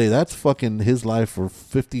day. That's fucking his life for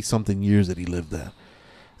 50 something years that he lived that.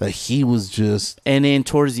 That he was just And then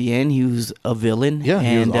towards the end, he was a villain. he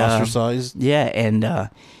and, was ostracized, Yeah, and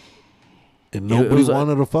and nobody was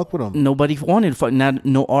wanted to fuck with him. nobody wanted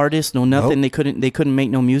no artist, no nothing. Nope. They couldn't make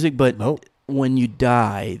no music. But Nope. when you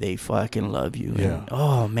die, they fucking love you. Yeah. And,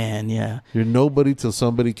 oh man, yeah. You're nobody till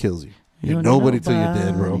somebody kills you. You're You're nobody till you're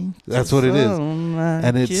dead, bro. nobody That's what it is. somebody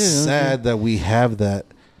And it's kills you. sad that we have that.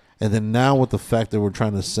 And then now with the fact that we're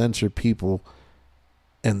trying to censor people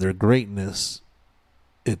and their greatness,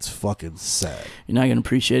 it's fucking sad. You're not gonna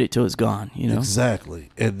appreciate it till it's gone. Exactly.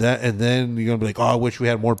 And then you're gonna be like, oh, I wish we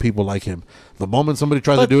had more people like him. The moment somebody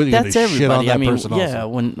tries But to do it, you're that's gonna shit on everybody. that I mean, person yeah. also.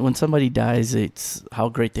 When somebody dies, it's how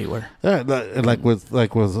great they were. Yeah, and like with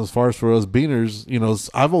as far as for us beaners,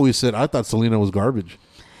 I've always said I thought Selena was garbage.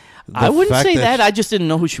 I The wouldn't fact say that. she- I just didn't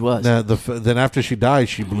know who she was. then after she died,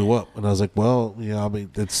 she blew up, and I was like, well, I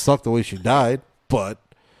mean, it sucked the way she died, but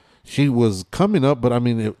she was coming up. But I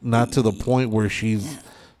mean, not to the point where she's.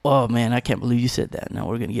 Oh man, I can't believe you said that. Now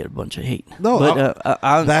we're gonna get a bunch of hate. No, but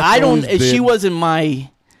that's I don't. always She been- wasn't my.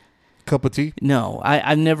 Cup of tea. No,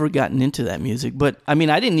 I've never gotten into that music. But I mean,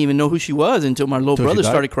 I didn't even know who she was until my little Till she brother died?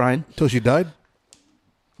 started crying. Till she died.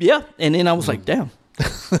 Yeah, and then I was like, damn.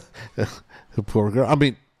 The poor girl. I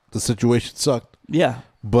mean, the situation sucked, Yeah.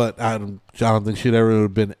 but I don't think she'd ever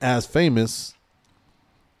have been as famous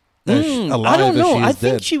as alive I don't know. as she is I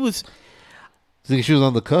think dead. she was. Think she was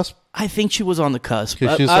on the cusp? I think she was on the cusp.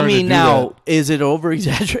 'Cause she was I starting to mean, do now that. is it over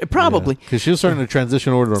exaggerated? Probably. Because she was starting to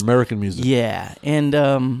transition over to American music. Yeah, and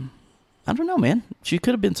I don't know, man. She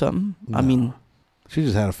could have been something. I No. mean, She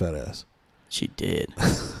just had a fat ass. she did.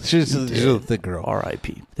 She's a thick girl.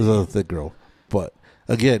 R.I.P. She's a thick girl. But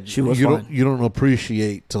again, She was you fine. don't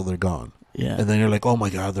appreciate till they're gone. Yeah. And then you're like, oh my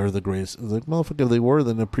God, they're the greatest. It's like, motherfucker, if they were,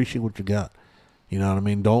 then appreciate what you got. You know what I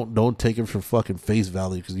mean? Don't take it for fucking face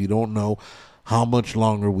value because you don't know how much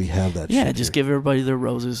longer we have that Yeah, shit just here. give everybody their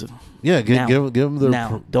roses Yeah, now. give them their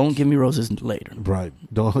now. Don't give me roses later. right.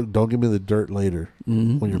 Don't give me the dirt later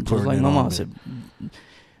Mm-hmm. when you're Just putting like it my on mom me. said,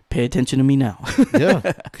 pay attention to me now. Yeah,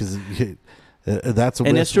 because that's the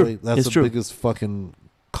And best it's true. way. That's It's the true. biggest fucking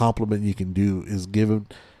compliment you can do is give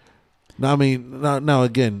Now, I mean, now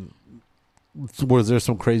again, was there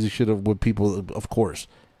some crazy shit with people? Of course.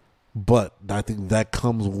 But I think that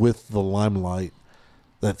comes with the limelight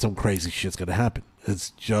that some crazy shit's going to happen.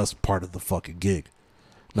 It's just part of the fucking gig.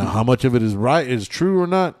 Now, how much of it is true or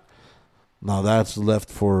not? Now, that's left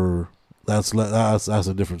for... That's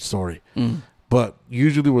a different story. But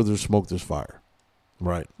usually where there's smoke, there's fire.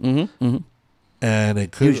 Right? And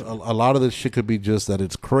it could... A lot of this shit could be just that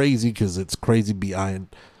it's crazy because it's crazy beyond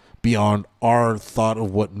our thought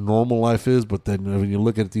of what normal life is. But then when you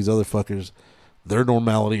look at these other fuckers... Their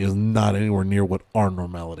normality is not anywhere near what our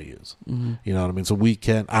normality is. You know what I mean? So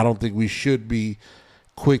I don't think we should be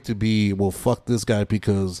quick to be, well, fuck this guy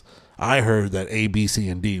because I heard that A, B, C,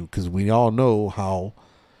 and D. Because we all know how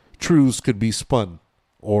truths could be spun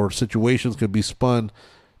or situations could be spun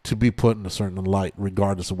to be put in a certain light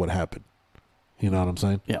regardless of what happened. You know what I'm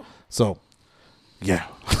saying? Yeah. So, yeah.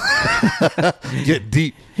 Get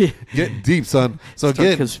deep, son. So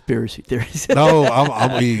again, conspiracy theories. no,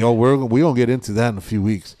 we're gonna get into that in a few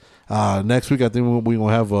weeks. Next week, I think we're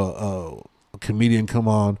gonna have a comedian come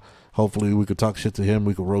on. Hopefully, we could talk shit to him.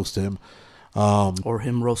 We could roast him, or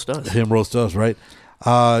him roast us. Right?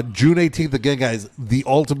 June 18th again, guys. The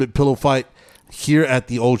ultimate pillow fight here at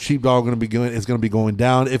the Old Sheepdog is going to be going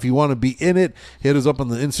down. If you want to be in it, hit us up on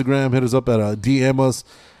the Instagram. Hit us up at DM us.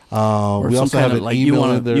 We also have an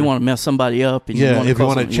email in there. You want to mess somebody up. And if you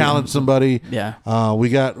want to challenge somebody. Yeah.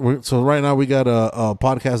 So right now we got a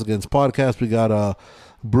podcast against podcast. We got a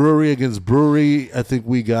brewery against brewery. I think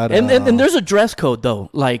we got. And there's a dress code though.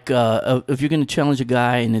 Like if you're going to challenge a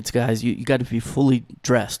guy and it's guys, you got to be fully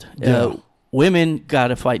dressed. Yeah. Women got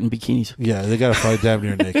to fight in bikinis. Yeah, they got to fight damn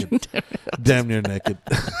near naked. Damn near naked.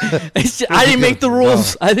 I didn't make the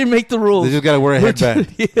rules. No. I didn't make the rules. They just got to wear a headband.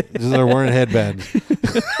 They're wearing a headband.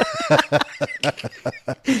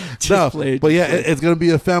 But yeah, it's going to be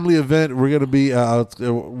a family event. We're going to be.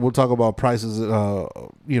 We'll talk about prices. How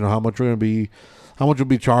much we're going to be. How much will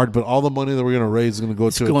be charged? But all the money that we're going to raise is going to go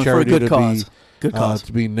to a charity good cause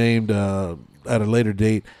to be named at a later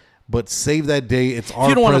date. But save that day. It's our. If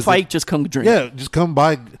you don't want to fight, just come drink. Yeah, just come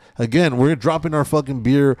by. Again, we're dropping our fucking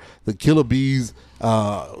beer, the Killer Bees. It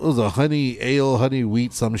was a honey ale, honey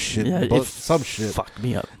wheat, some shit. Yeah, some shit. Fucked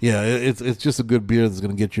me up. Yeah, it's just a good beer that's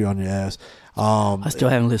gonna get you on your ass. I still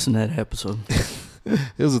haven't listened to that episode.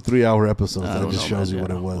 It was a 3-hour episode. That just shows you what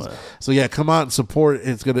it was. So yeah, come out and support.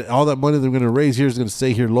 It's gonna all that money they're gonna raise here is gonna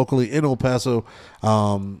stay here locally in El Paso.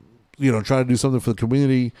 Try to do something for the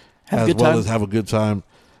community as have a good time.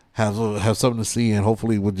 Have something to see, and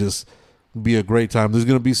hopefully it would just be a great time. There's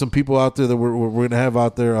going to be some people out there that we're going to have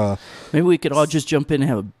out there. Maybe we could all just jump in and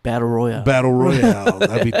have a battle royale.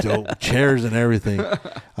 That'd be dope. Chairs and everything.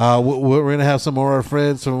 We're going to have some of our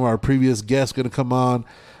friends, some of our previous guests going to come on,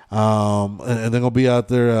 and they're going to be out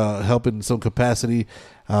there helping in some capacity.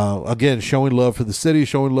 Again, showing love for the city,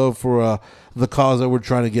 showing love for the cause that we're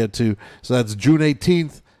trying to get to. So that's June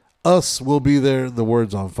 18th. Us will be there. The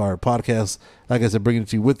Words on Fire podcast. Like I said, bringing it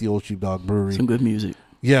to you with the Old Sheepdog Brewery. Some good music.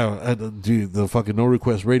 Yeah, dude, the fucking No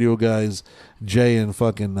Request Radio guys, Jay and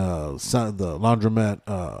fucking the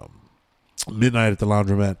Laundromat, Midnight at the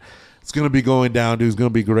Laundromat. It's going to be going down, dude. It's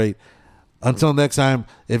going to be great. Until next time,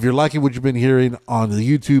 if you're liking what you've been hearing on the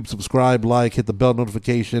YouTube, subscribe, like, hit the bell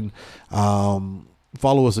notification.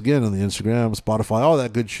 Follow us again on the Instagram, Spotify, all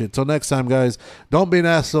that good shit. Till next time, guys, don't be an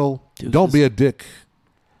asshole. Deuces. Don't be a dick.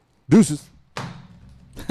 Deuces.